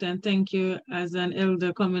input, and thank you as an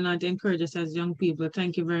elder coming out to encourage us as young people.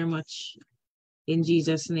 Thank you very much. In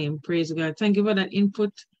Jesus' name, praise God. Thank you for that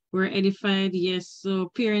input. We're edified, yes. So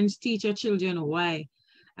parents, teach your children why.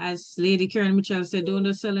 As Lady Kerian Mitchell said, don't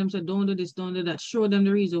just tell them, so don't do this, don't do that. Show them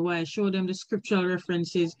the reason why. Show them the scriptural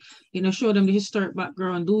references. Show them the historic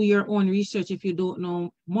background. Do your own research if you don't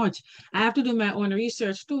know much. I have to do my own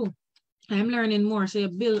research too. I'm learning more. So you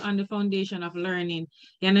build on the foundation of learning.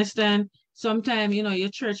 You understand? Sometimes, your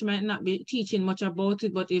church might not be teaching much about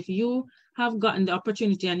it, but if you have gotten the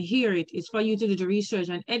opportunity and hear it, it's for you to do the research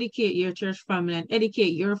and educate your church family and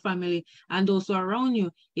educate your family and those who are around you.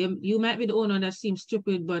 You might be the owner that seems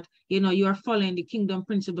stupid, but you are following the kingdom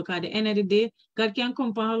principle. Because at the end of the day, God can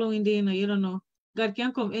come for Halloween day, you don't know. God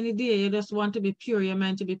can come any day. You just want to be pure, your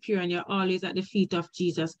mind to be pure, and you're always at the feet of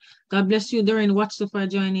Jesus. God bless you, Doreen Watson, for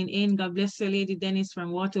joining in. God bless you, Lady Dennis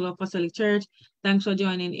from Waterloo Apostolic Church. Thanks for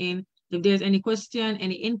joining in. If there's any question,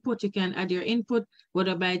 any input, you can add your input,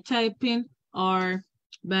 whether by typing or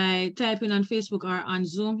by typing on Facebook or on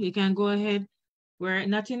Zoom. You can go ahead. We're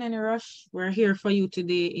not in any rush. We're here for you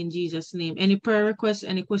today in Jesus' name. Any prayer requests,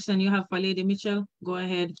 any question you have for Lady Mitchell, go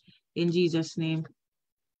ahead in Jesus' name.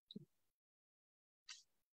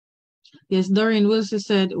 Yes, Doreen Wilson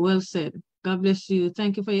said, well said. God bless you.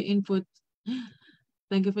 Thank you for your input.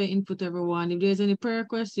 Thank you for your input, everyone. If there's any prayer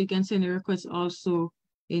requests, you can send a request also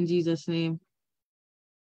in Jesus' name.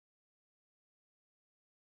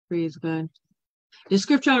 Praise God. The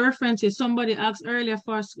scriptural references, somebody asked earlier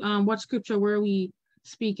for us, what scripture were we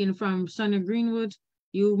speaking from? Sonny Greenwood,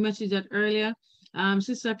 you mentioned that earlier.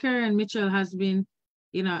 Sister Kerian Mitchell has been,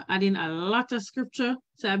 adding a lot of scripture.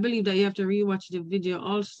 So I believe that you have to rewatch the video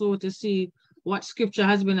also to see what scripture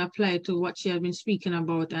has been applied to what she has been speaking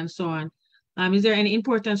about and so on. Is there any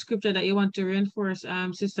important scripture that you want to reinforce,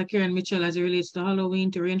 Sister Kerian Mitchell, as it relates to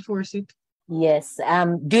Halloween, to reinforce it? Yes,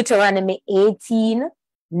 Deuteronomy 18,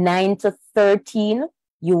 9 to 13.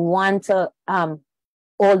 You want to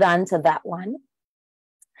hold on to that one.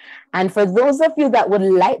 And for those of you that would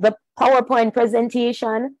like the PowerPoint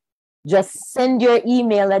presentation, just send your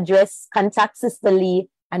email address, contact Sister Lee,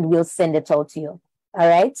 and we'll send it out to you. All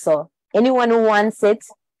right, so anyone who wants it,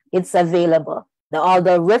 it's available. All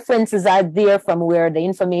the references are there from where the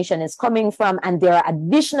information is coming from, and there are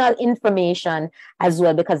additional information as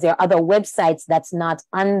well, because there are other websites that's not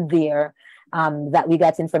on there that we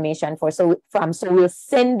got information for. So we'll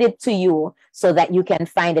send it to you so that you can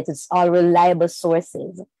find it. It's all reliable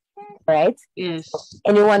sources. Right? Yes. So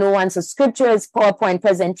anyone who wants a scriptures PowerPoint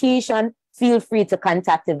presentation, feel free to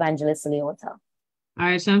contact Evangelist Leota. All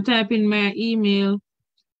right, so I'm typing my email,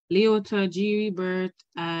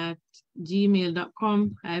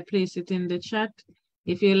 leotagrebirth@gmail.com. I place it in the chat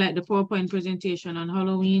if you like the PowerPoint presentation on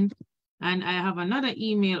Halloween. And I have another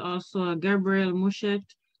email also,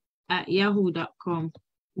 gabrielmushet@yahoo.com.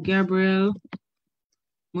 Gabriel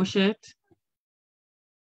Mushet.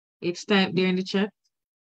 It's typed there in the chat.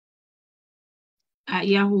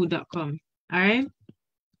 @yahoo.com. All right.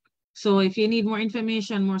 So if you need more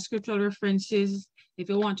information, more scriptural references, if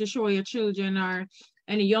you want to show your children or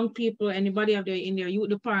any young people, anybody out there in their youth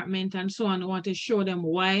department and so on, want to show them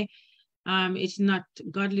why it's not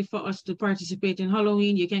godly for us to participate in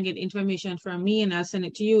Halloween, you can get information from me and I'll send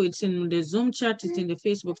it to you. It's in the Zoom chat, it's in the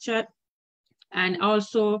Facebook chat. And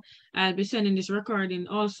also I'll be sending this recording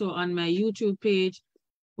also on my YouTube page,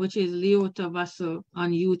 which is Leota Vassal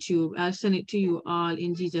on YouTube. I'll send it to you all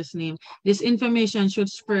in Jesus' name. This information should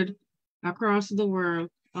spread across the world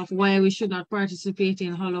of why we should not participate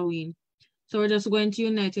in Halloween. So we're just going to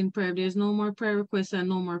unite in prayer. There's no more prayer requests and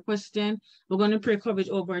no more question. We're going to pray coverage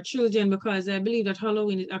over our children, because I believe that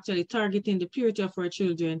Halloween is actually targeting the purity of our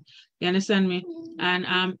children. You understand me? And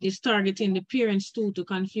it's targeting the parents too, to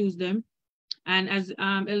confuse them. And as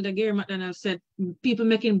Elder Gary McDonald said, people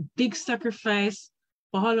making big sacrifice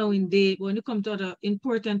for Halloween day, when it comes to other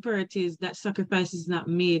important priorities, that sacrifice is not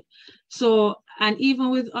made. So, and even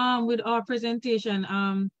with our presentation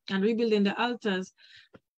and rebuilding the altars,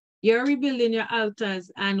 you're rebuilding your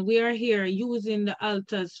altars, and we are here using the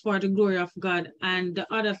altars for the glory of God. And the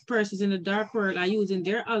other persons in the dark world are using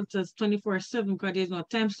their altars 24/7, because there's no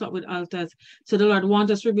time stop with altars. So the Lord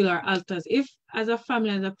wants us to rebuild our altars. If as a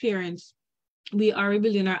family, as a parents, we are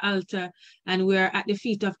rebuilding our altar and we are at the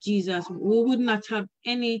feet of Jesus, we would not have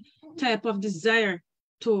any type of desire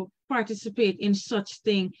to participate in such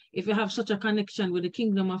thing if you have such a connection with the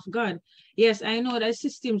kingdom of God. Yes, I know that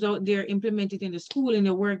systems out there implemented in the school, in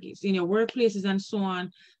your work, in your workplaces and so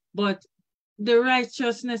on, but the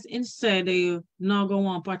righteousness inside of you not going to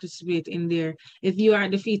want to participate in there. If you are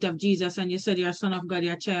at the feet of Jesus and you said you're a son of God,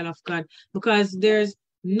 you're a child of God, because there's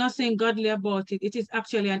nothing godly about it. It is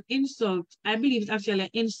actually an insult. I believe it's actually an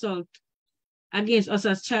insult against us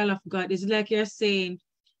as child of God. It's like you're saying,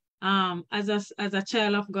 as a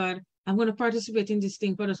child of God, I'm going to participate in this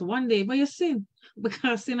thing for us one day, but you sin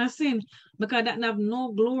because sin is sin, because that have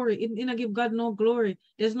no glory. It not give God no glory.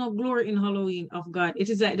 There's no glory in Halloween of God. It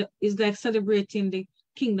is like it's like celebrating the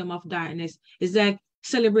kingdom of darkness. It's like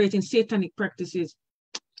celebrating satanic practices.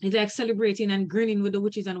 It's like celebrating and grinning with the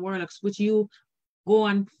witches and warlocks, which you go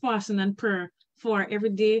and fasting and prayer for every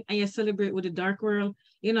day, and you celebrate with the dark world.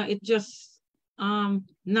 It just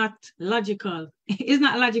not logical. It's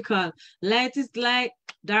not logical. Light is light,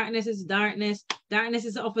 darkness is darkness. Darkness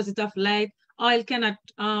is the opposite of light. Oil cannot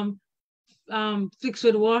fix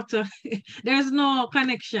with water. There's no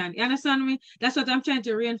connection. You understand me? That's what I'm trying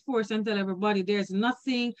to reinforce and tell everybody. There's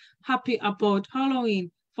nothing happy about Halloween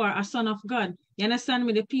for a son of God. You understand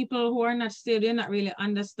me? The people who are not saved, they not really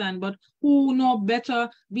understand, but who know better,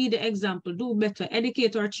 be the example, do better,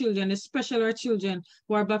 educate our children, especially our children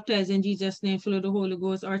who are baptized in Jesus' name, full of the Holy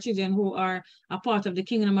Ghost, our children who are a part of the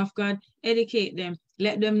kingdom of God, educate them,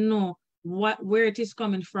 let them know where it is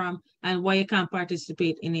coming from and why you can't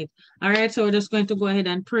participate in it. All right, so we're just going to go ahead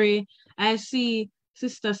and pray. I see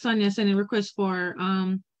Sister Sonia sending requests for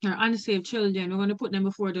her unsaved children. We're going to put them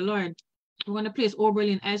before the Lord. We're going to place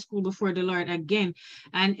Oberlin High School before the Lord again,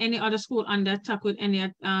 and any other school under attack with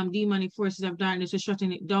any demonic forces of darkness. We're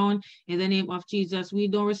shutting it down in the name of Jesus. We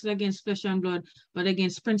don't wrestle against flesh and blood, but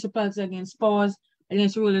against principalities, against powers,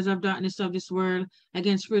 against rulers of darkness of this world,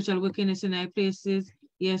 against spiritual wickedness in high places.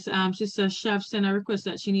 Yes, Sister Shav sent a request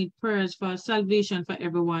that she needs prayers for salvation for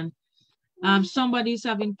everyone. Somebody's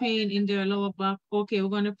having pain in their lower back. Okay, we're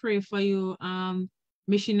going to pray for you,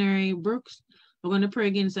 Missionary Brooks. We're going to pray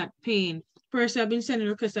against that pain. First, I've been sending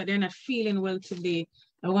requests that they're not feeling well today.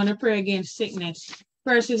 I want to pray against sickness.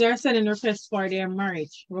 Persons are sending requests for their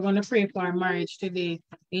marriage. We're going to pray for our marriage today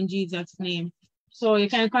in Jesus' name. So you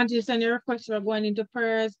can continue to send your requests. We're going into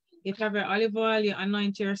prayers. If you have your olive oil, you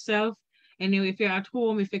anoint yourself. And if you're at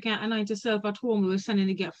home, if you can't anoint yourself at home, we'll send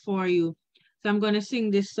it get for you. So I'm going to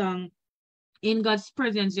sing this song. In God's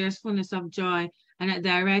presence, there's fullness of joy, and at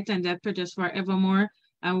thy right hand, there pleasures forevermore.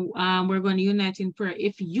 And we're going to unite in prayer.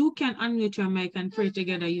 If you can unmute your mic and pray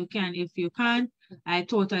together, you can. If you can't, I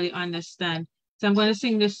totally understand. So I'm going to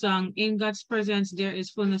sing this song. In God's presence, there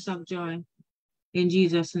is fullness of joy. In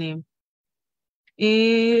Jesus' name.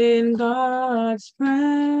 In God's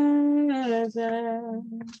presence,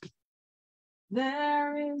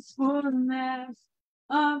 there is fullness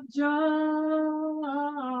of joy.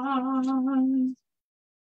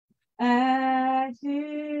 At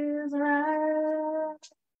his right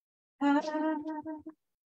hand,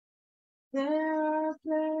 there are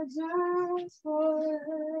pleasures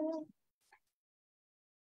forever.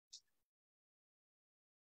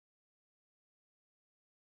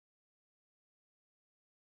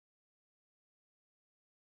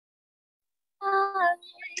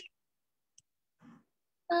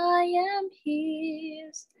 I am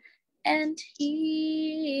his, and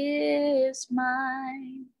he is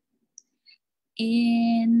mine.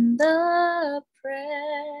 In the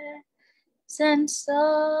presence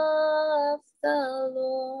of the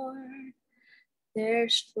Lord,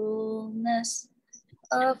 there's fullness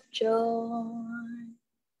of joy.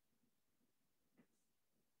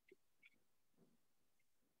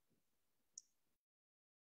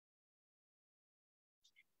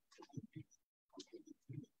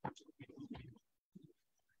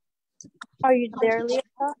 Are you there, Leah?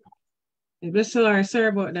 Bless the Lord. Sorry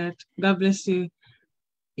about that. God bless you.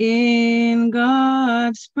 In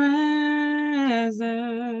God's presence,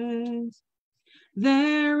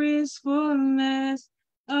 there is fullness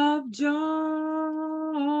of joy.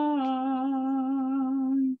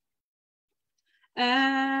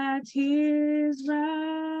 At his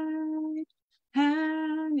right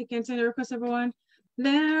hand, you can send a request, everyone.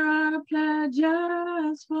 There are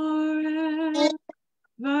pleasures forevermore.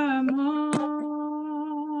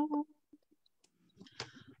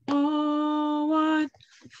 Oh, what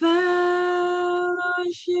fellowship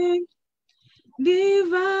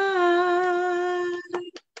divine.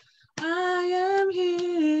 I am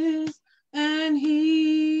his, and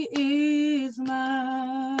he is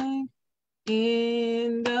mine.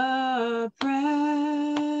 In the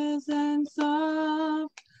presence of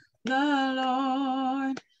the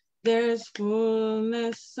Lord, there's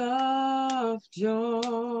fullness of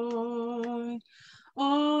joy.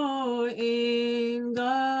 Oh, in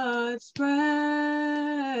God's presence,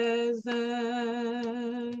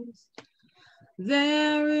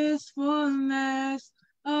 there is fullness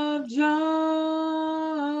of joy.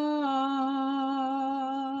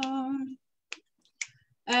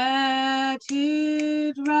 At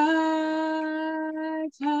his right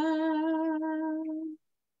hand,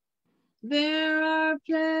 there are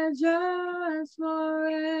pleasures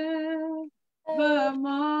forevermore.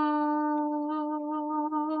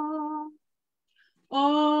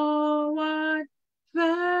 Oh, what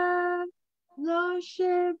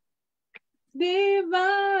fellowship divine!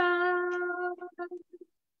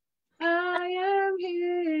 I am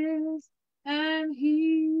his, and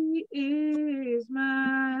he is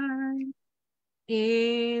mine.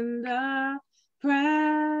 In the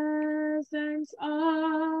presence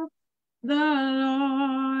of the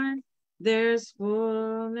Lord, there's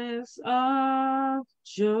fullness of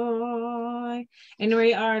joy. And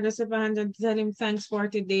we are the 700 tell him thanks for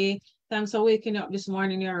today. Thanks for waking up this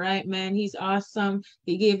morning. You're right, man. He's awesome.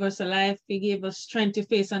 He gave us a life. He gave us strength to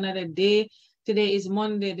face another day. Today is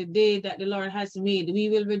Monday, the day that the Lord has made. We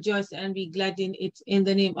will rejoice and be glad in it in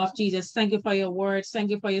the name of Jesus. Thank you for your words.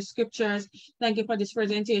 Thank you for your scriptures. Thank you for this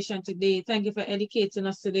presentation today. Thank you for educating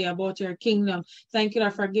us today about your kingdom. Thank you,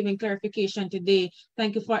 Lord, for giving clarification today.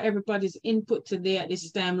 Thank you for everybody's input today at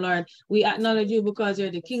this time, Lord. We acknowledge you because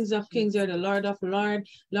you're the Kings of Kings. You're the Lord of Lords.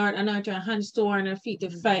 Lord, anoint our hands to war and our feet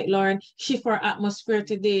to fight, Lord. Shift our atmosphere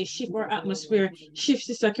today. Shift our atmosphere. Shift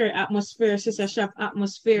Sister Kerry atmosphere. Sister Shaf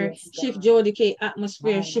atmosphere. Shift Jody K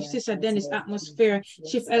atmosphere, shift Sister Dennis atmosphere,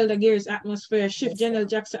 shift Elder Gears atmosphere, shift General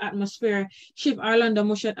Jackson atmosphere, shift Orlando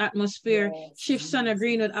Mushat atmosphere, shift Sana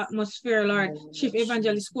Greenwood atmosphere, Lord, shift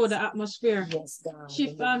Evangelist Coda atmosphere,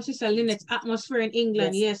 shift Sister Lynette's atmosphere in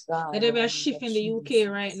England, yes. Let there be a shift in the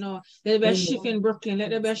UK right now. Let there be a shift in Brooklyn. Let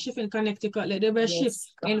there be a shift in Connecticut. Let there be a shift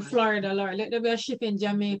in Florida, Lord. Let there be a shift in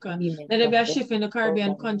Jamaica. Let there be a shift in the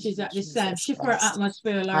Caribbean countries at this time. Shift our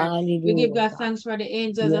atmosphere, Lord. We give God thanks for the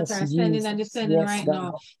angels that are ascending and descending right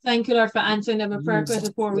now. Thank you, Lord, for answering every prayer request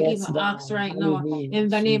before we even ask right now. In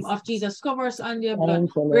the name of Jesus, cover us under your blood.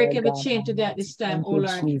 Break every chain today at this time, oh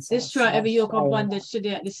Lord. Destroy every yoke of bondage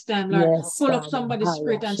today at this time, Lord. Pull up somebody's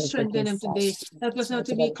spirit and strengthen them today. Help us not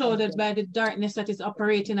to be clouded by the darkness that is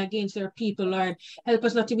operating against your people, Lord. Help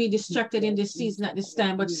us not to be distracted in this season at this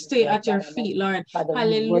time, but stay at your feet, Lord.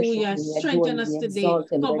 Hallelujah. Strengthen us today.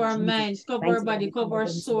 Cover our minds, cover our body, cover our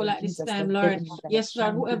soul at this time, Lord. Yes,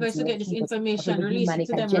 Lord. Whoever is to get this information, release it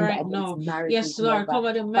to them right now. Yes, Lord.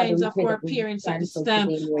 Cover the minds of our parents at this time.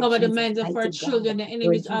 Cover the minds of our children. The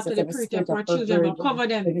enemies after the purity of our children, but cover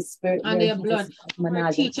them and their blood. Cover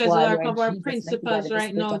our teachers, Lord. Cover our principals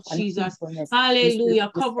right now, Jesus.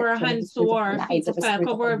 Hallelujah. Cover our hands to war, our feet to fire.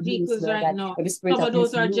 Cover our vehicles right now. Cover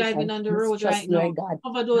those who are driving on the road right now.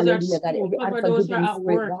 Cover those who are at school. Cover those who are at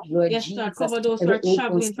work. Yes, Lord. Cover those who are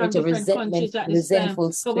traveling from different countries at this time.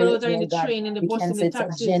 Cover those who are in the train, in the bus, in the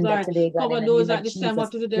taxis, Lord. Cover those at this time have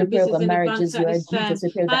to do their business in the banks at this time.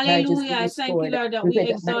 Hallelujah. I thank you, Lord, that we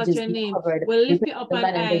exalt your name. We lift you up and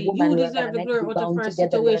high. You deserve the glory out of our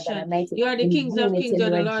situation. You are the kings of kings. You're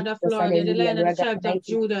the Lord of lords. You're the Lion of the tribes of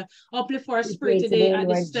Judah. Uplift our spirit today at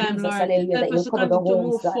this time, Lord. Help us to continue to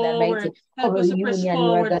move forward. Help us to press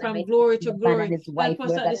forward from glory to glory. Help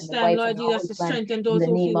us at this time, Lord Jesus, to strengthen those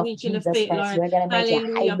who feel weak in the faith, Lord.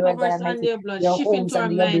 Hallelujah. Cover us under your blood. Shift into our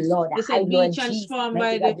minds. They said, be transformed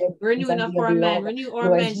by the renewing of our mind. Renew our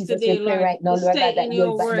minds today, Lord. To stay in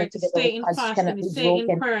your word, to stay in fasting, to stay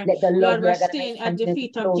in prayer. Lord, we're staying at the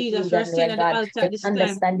feet of Jesus. We're staying at the altar at this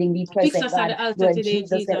time. Fix us at the altar today,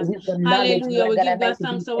 Jesus. Hallelujah. We give God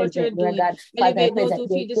thanks for what you're doing. Elevate those who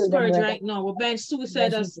feel discouraged right now. We bind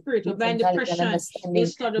suicidal spirit. We bind depression.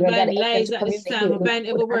 Yes, Lord. We bind lies at this time. We bind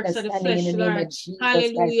every works of the flesh, Lord.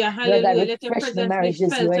 Hallelujah. Hallelujah. Let your presence be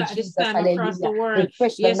felt at this time across the world.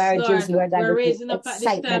 Yes, Lord. We're raising up at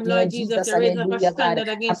this time, Lord Jesus. We're raising up a standard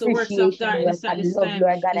against the works of darkness at this time.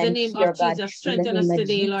 In the name of Jesus, strengthen us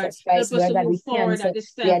today, Lord. Help us to move forward at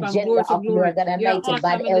this time from glory to glory. You're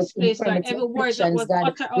awesome in this place, Lord. Every word that was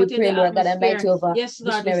uttered out in the atmosphere. Yes,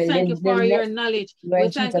 Lord. We thank you for your knowledge. We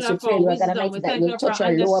thank you, Lord, for wisdom. We thank you for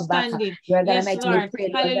understanding. Yes, Lord.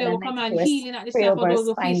 Hallelujah. We command healing at this time for those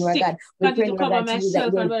who feel sick. Continue to cover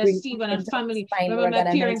myself and Brother Stephen and family. Remember my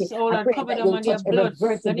parents, oh Lord, cover them on their blood.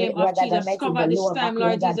 In the name of Jesus, cover this time,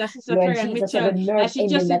 Lord Jesus.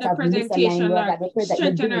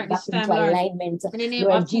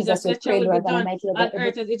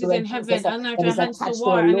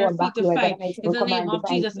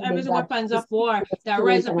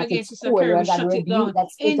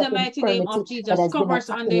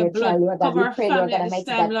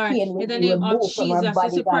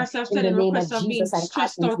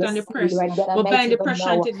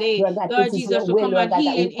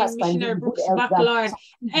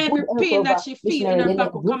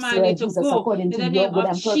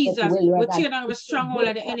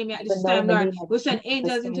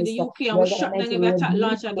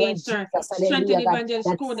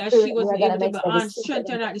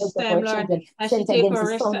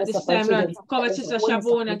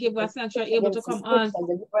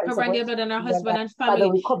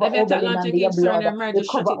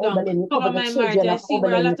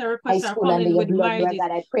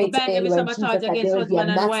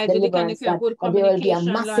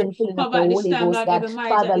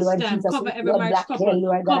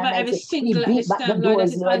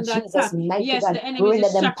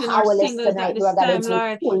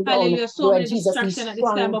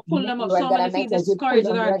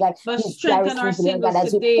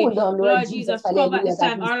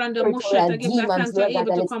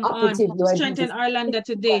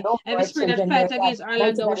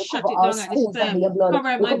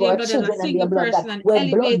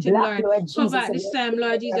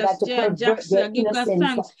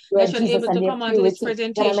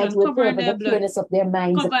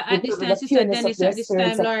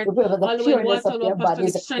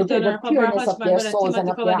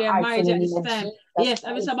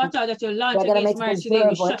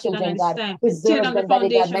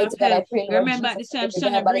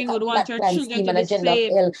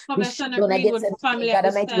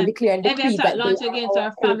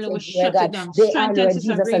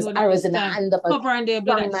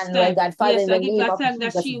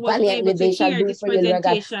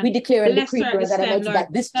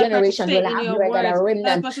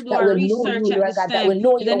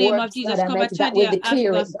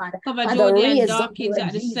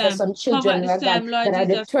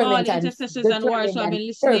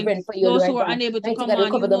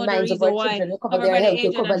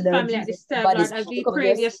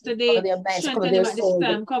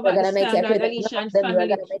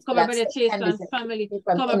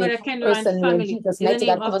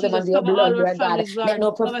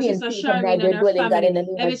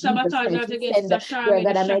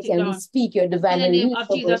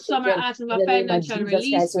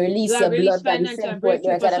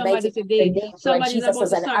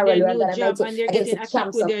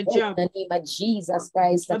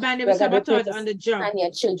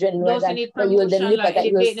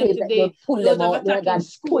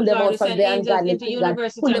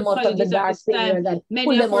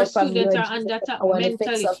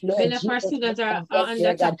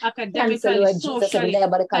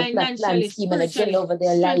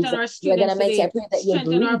 God Almighty, I today. pray that you'll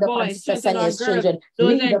Strengthen our breathe upon boys, Sister strengthen our Sonia's girls, children, those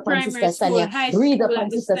breathe in upon primary Sister school, Sonia, high breathe school upon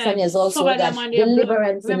at this Sister time. Sonia's also, Cover Lord God, them on their blood.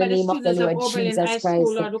 deliverance in the Remember the name of the students of Lord Oberlin High Jesus School,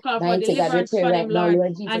 Christ. Lord. We call for Mighty God, we deliverance pray for right them, now, Lord,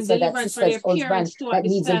 Lord Jesus, and for that deliverance for sister's their husband parents too at that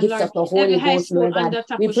this needs the time, gift Lord. of the Every Holy high Ghost, school Lord God. under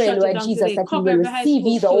attack, We we pray, shut it Lord down Jesus, today. that he Cover will every high receive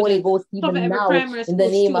school you, the Holy student. Ghost, Cover even every now, primary in the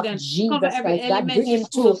school name of student. Cover Jesus every Christ. God, bring elementary him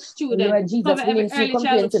school to, student. Lord Jesus, Cover bring every him to early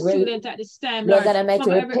childhood comprehensive student at this time, Lord Lord. God Almighty,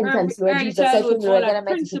 Cover every repentance, Lord early Jesus. Help him, childhood, all Lord our God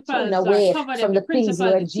Almighty, to turn principals, Lord. away Cover them, from the the things, principals, the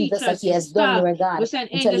Lord Jesus, that teachers, he the has done, staff. Lord We God, send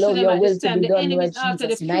and to angels to allow them your at will this to time. be The done, enemy is Lord after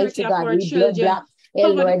the Jesus. Mighty purity of God, our we blood children. block. Hey,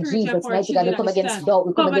 Cover the Lord purity of Jesus, our mighty God, we children at come this time. against doubt,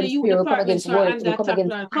 we come Cover the against youth fear, we come departments, against Lord, worry, under we come attack,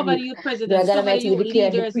 against Lord. Cover the panic. youth Lord presidents. God Cover the Almighty, we youth declare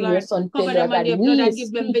and leaders, decree your Lord. son, Cover Lord them on God. their blood We and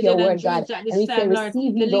give them speak your vision and word, God, dreams at and this we say, time, Lord.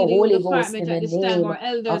 receive The you, the leader youth Holy Ghost, department in at the this time, name our of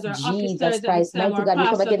elders, our Jesus officers at this Christ. time, Mighty our God, we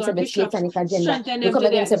come pastors, against our every bishops. satanic agenda. Strengthen We them come today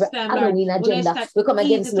at against every this time, Lord. Halloween When they agenda. start We come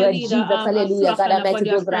against, easy to Lord lead Jesus, a hallelujah, flock God and a Almighty, body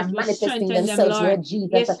of those that are Christ, but manifesting strengthen them, themselves, Lord. Lord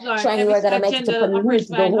Jesus, Yes, Lord. trying, Every Lord God Almighty, to agenda that pollute operates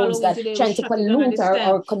the behind homes, Halloween God, today, we trying to shut it down at pollute this time.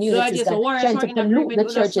 our Lord, communities, yes, God, warriors trying are to in pollute agreement the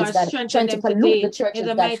with us, churches, Lord. God, Strengthen trying to them pollute the today in churches,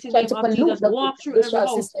 the God, mighty trying name to of pollute Jesus. the Walk through every judicial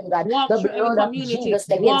house. system, God, Walk the through every blood of community. Jesus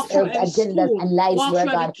Walk against through every agendas school. and lives, Walk Lord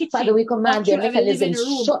through every God. Father, kitchen. we Walk command their through every living mechanisms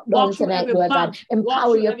room. shut Walk down through tonight, every Lord God. bank. Walk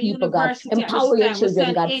Empower through your every people, God. university at this Empower your time. We children,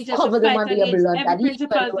 send God. angels to Cover them fight under your against blood, every God. Even,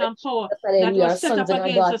 principality Lord and power Jesus, that hallelujah, was our set sons up and our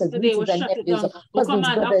against us daughters, today. We nieces and shut it nephews, down. We cousins,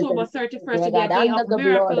 command brothers, October and sisters, 31st to Lord be a God, day under of the blood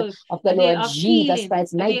miracles, of the a day Lord of Jesus healing,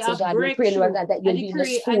 Christ, a day mighty of God. We pray, Lord breakthrough. God, that I you'll be in the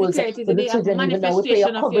decree, I schools declare it is a with the day of children even now. We pray your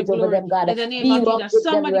manifestation of your coverage over glory them, God. in the name Be of up Jesus. with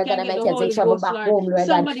them, Somebody Lord God can get the Almighty, as they Holy travel Ghost, back Lord.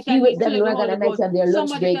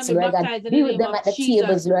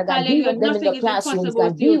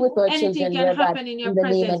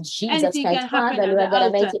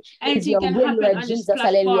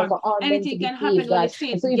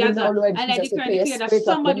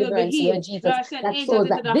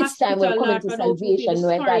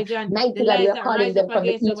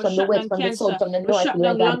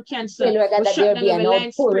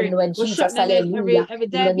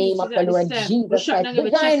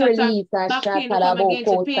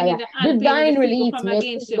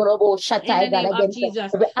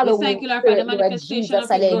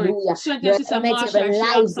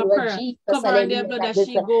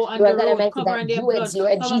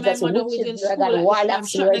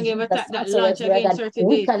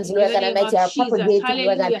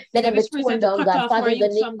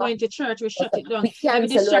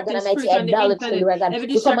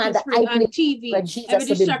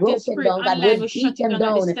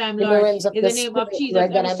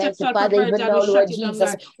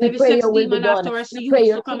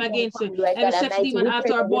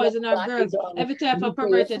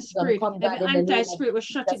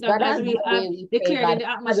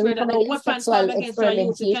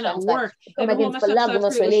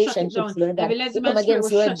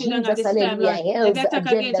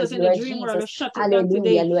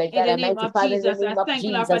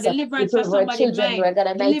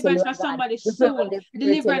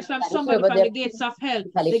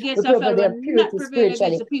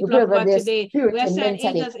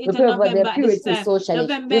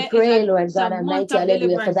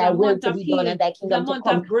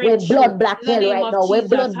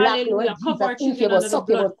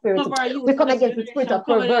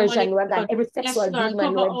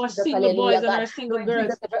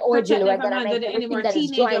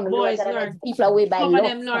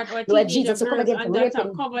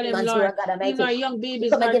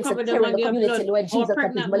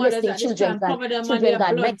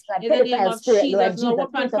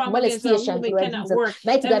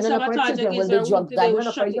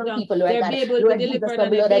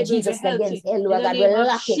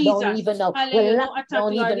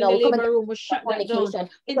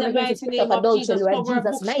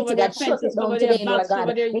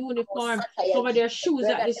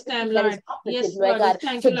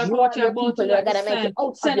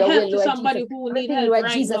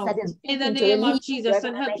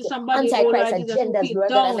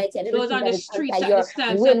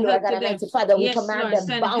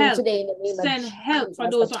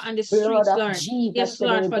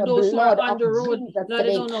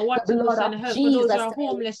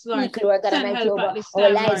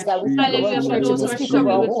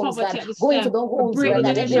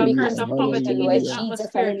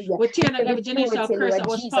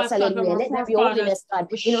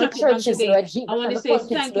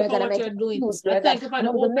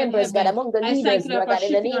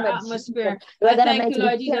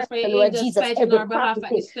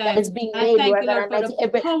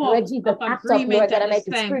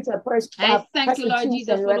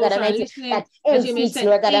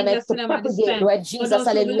 Almighty, Jesus to to them at this propagate, time. Lord For Jesus,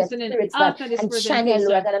 those who will be hallelujah, listening spirits, God, after this and channel, presentation,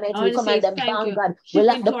 Lord God I Almighty. We want to say command them thank bound, you. God. We Shift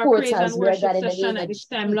lock the into our praise and portals, Lord worship God, in the session name at of this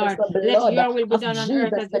time, Jesus. Lord. The Let blood your will be of done on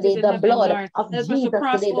earth Jesus as it today, is in the heaven, blood Lord. of Help us to Jesus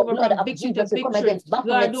cross today, the over blood from of victory to Jesus. We come victory. against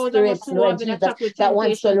Lord, Baphomet those of us spirits, who have Lord been Jesus, attacked with that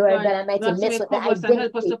wants to, temptations, Lord Lord, God Almighty, Lord, to mess make with the cover us and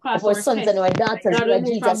help us identity to of pass our our sons and tests. our daughters, Lord, we Lord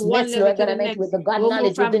move from Jesus. one Mess, level Lord to God the Almighty, next. with the God We move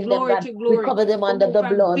knowledge from within them, glory God. to We glory. cover them We under move the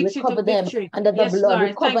from blood. We victory to cover them victory. under the Yes, blood. We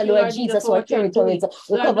Lord. cover, Thank you, Lord Lord Jesus, Jesus, for our what you're territories. doing.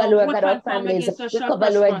 We Lord, cover, no Lord God, our weapon formed families. against us We shall cover,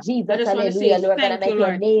 Lord prosper. I Jesus, just want to say hallelujah, Lord God thank you, Almighty,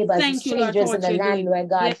 our Lord. neighbors, Thank you, Lord, for strangers in what the you're land, doing. Lord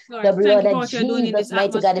God. Yes, Lord. The Thank blood you for of what you're doing in Jesus, this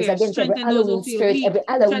mighty God, is atmosphere. against every Strengthen those who Halloween feel spirit, weak. every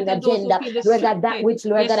Halloween Strengthen those who agenda. feel Lord God, that distracted. which,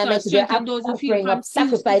 Lord God Yes, Lord. Almighty, they're Strengthen those who feel offering up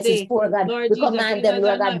confused sacrifices today. for, God. Lord We Jesus, command them, even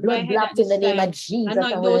Lord God, anoint my blood head at blocked in the this name of time. Jesus,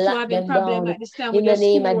 Anoint and we those who lock are having them problem down at this time with in their the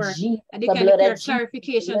name of schoolwork. Jesus, And they the can blood declare of Jesus, the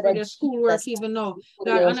clarification blood for of their schoolwork Jesus. even now.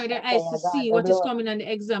 Lord, Yes, anoint their eyes to God, see the what is blood. coming on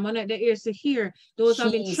the exam. Anoint their ears to hear. Those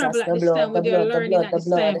having trouble Jesus, at the this blood, time the with their blood, the learning blood, at the this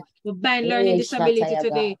blood. time. We bind learning Eh, disability Shataya God.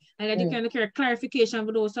 today. And that they can declare clarification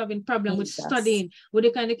for those having problem with Jesus. studying. Where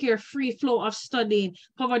they can declare free flow of studying.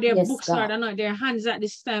 Cover their Yes, books, God. Lord, anoint their hands at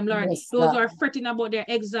this time, Lord. Yes, Those who God. are fretting about their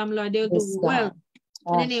exam, Lord, they'll do Yes, well. God.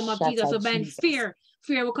 In the Ah, name of Jesus, Shatta we bind Jesus. fear.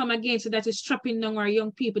 fear will come against it that is trapping down our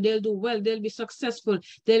young people. They'll do well, they'll be successful,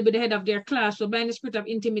 they'll be the head of their class. So by the spirit of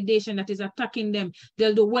intimidation that is attacking them,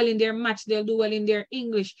 they'll do well in their maths, they'll do well in their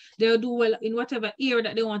English, they'll do well in whatever area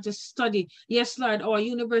that they want to study. Yes, Lord, our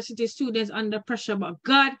university students under pressure, but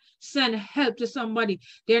God, send help to somebody.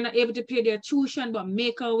 They're not able to pay their tuition, but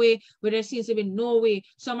make a way where there seems to be no way.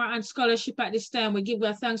 Some are on scholarship at this time. We give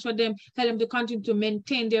God thanks for them. Help them to continue to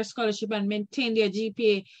maintain their scholarship and maintain their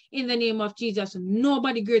GPA in the name of Jesus.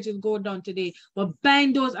 Nobody great will go down today. But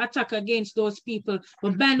bind those attacks against those people.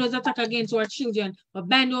 But bind those attacks against our children. But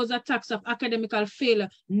bind those attacks of academical failure.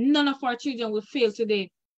 None of our children will fail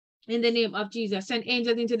today. In the name of Jesus, send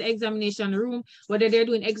angels into the examination room, whether they're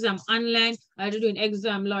doing exam online or they're doing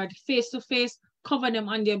exam, Lord, face to face. Cover them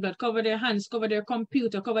on their blood, cover their hands, cover their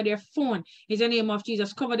computer, cover their phone. In the name of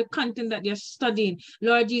Jesus, cover the content that they're studying.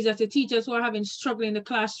 Lord Jesus, the teachers who are having struggle in the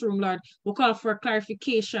classroom, Lord, we call for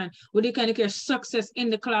clarification. We declare success in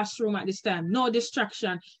the classroom at this time. No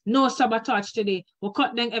distraction, no sabotage today. We'll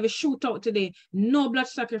cut down every shootout today. No blood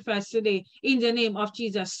sacrifice today. In the name of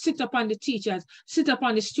Jesus, sit upon the teachers, sit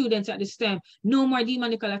upon the students at this time. No more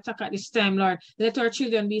demonical attack at this time, Lord. Let our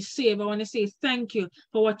children be saved. I want to say thank you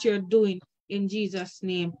for what you're doing. In Jesus'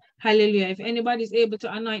 name. Hallelujah. If anybody is able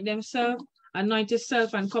to anoint themselves, anoint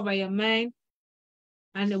yourself and cover your mind.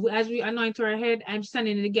 And as we anoint our head, I'm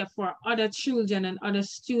standing in the gap for other children and other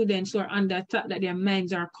students who are under attack, that their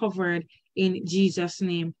minds are covered in Jesus'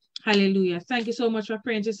 name. Hallelujah. Thank you so much for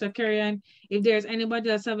praying, Sister Kerian. If there's anybody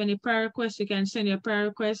else have any prayer requests, you can send your prayer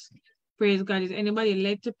requests. Praise God. Is anybody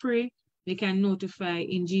led to pray? They can notify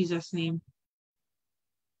in Jesus' name.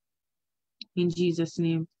 In Jesus'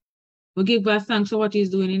 name. We give God thanks for what he's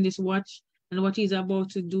doing in this watch and what he's about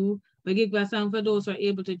to do. We give God thanks for those who are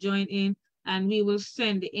able to join in, and we will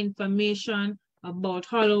send the information about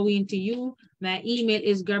Halloween to you. My email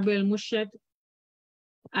is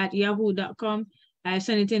gabrielmushet@yahoo.com. I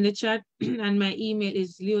send it in the chat, and my email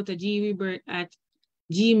is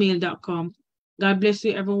leotagrebert@gmail.com. God bless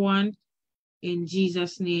you, everyone, in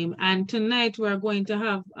Jesus' name. And tonight we're going to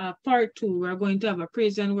have part 2. We're going to have a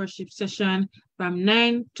praise and worship session from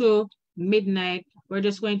 9 to midnight. We're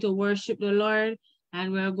just going to worship the Lord,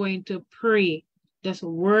 and we're going to pray. Just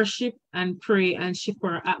worship and pray and shift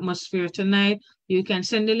our atmosphere tonight. You can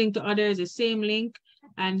send the link to others, the same link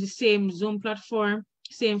and the same Zoom platform,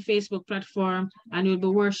 same Facebook platform, and we'll be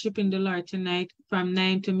worshiping the Lord tonight from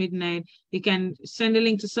 9 to midnight. You can send the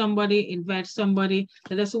link to somebody, invite somebody.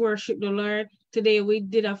 Let us worship the Lord. Today we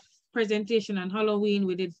did a presentation on Halloween.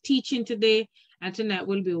 We did teaching today, and tonight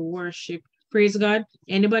will be worship. Praise God.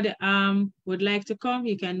 Anybody would like to come,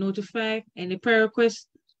 you can notify. Any prayer requests,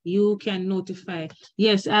 you can notify.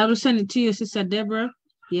 Yes, I will send it to you, Sister Deborah.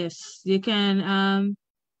 Yes, you can.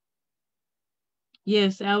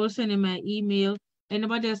 Yes, I will send in my email.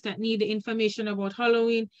 Anybody else that need the information about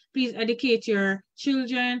Halloween, please educate your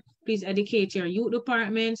children. Please educate your youth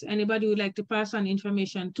departments. Anybody who would like to pass on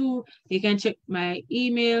information to, you can check my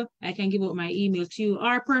email. I can give out my email to you,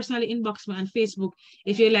 or personally inbox me on Facebook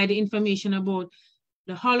if you like the information about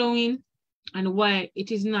the Halloween and why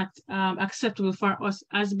it is not acceptable for us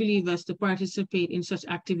as believers to participate in such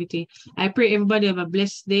activity. I pray everybody have a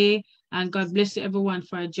blessed day, and God bless everyone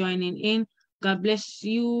for joining in. God bless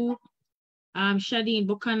you, Shadeen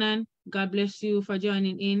Buchanan. God bless you for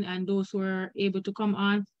joining in, and those who are able to come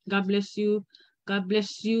on. God bless you. God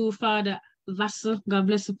bless you, Father Vassal. God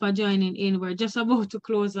bless you for joining in. We're just about to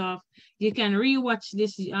close off. You can rewatch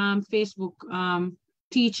this Facebook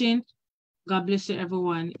teaching. God bless you,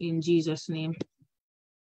 everyone, in Jesus' name.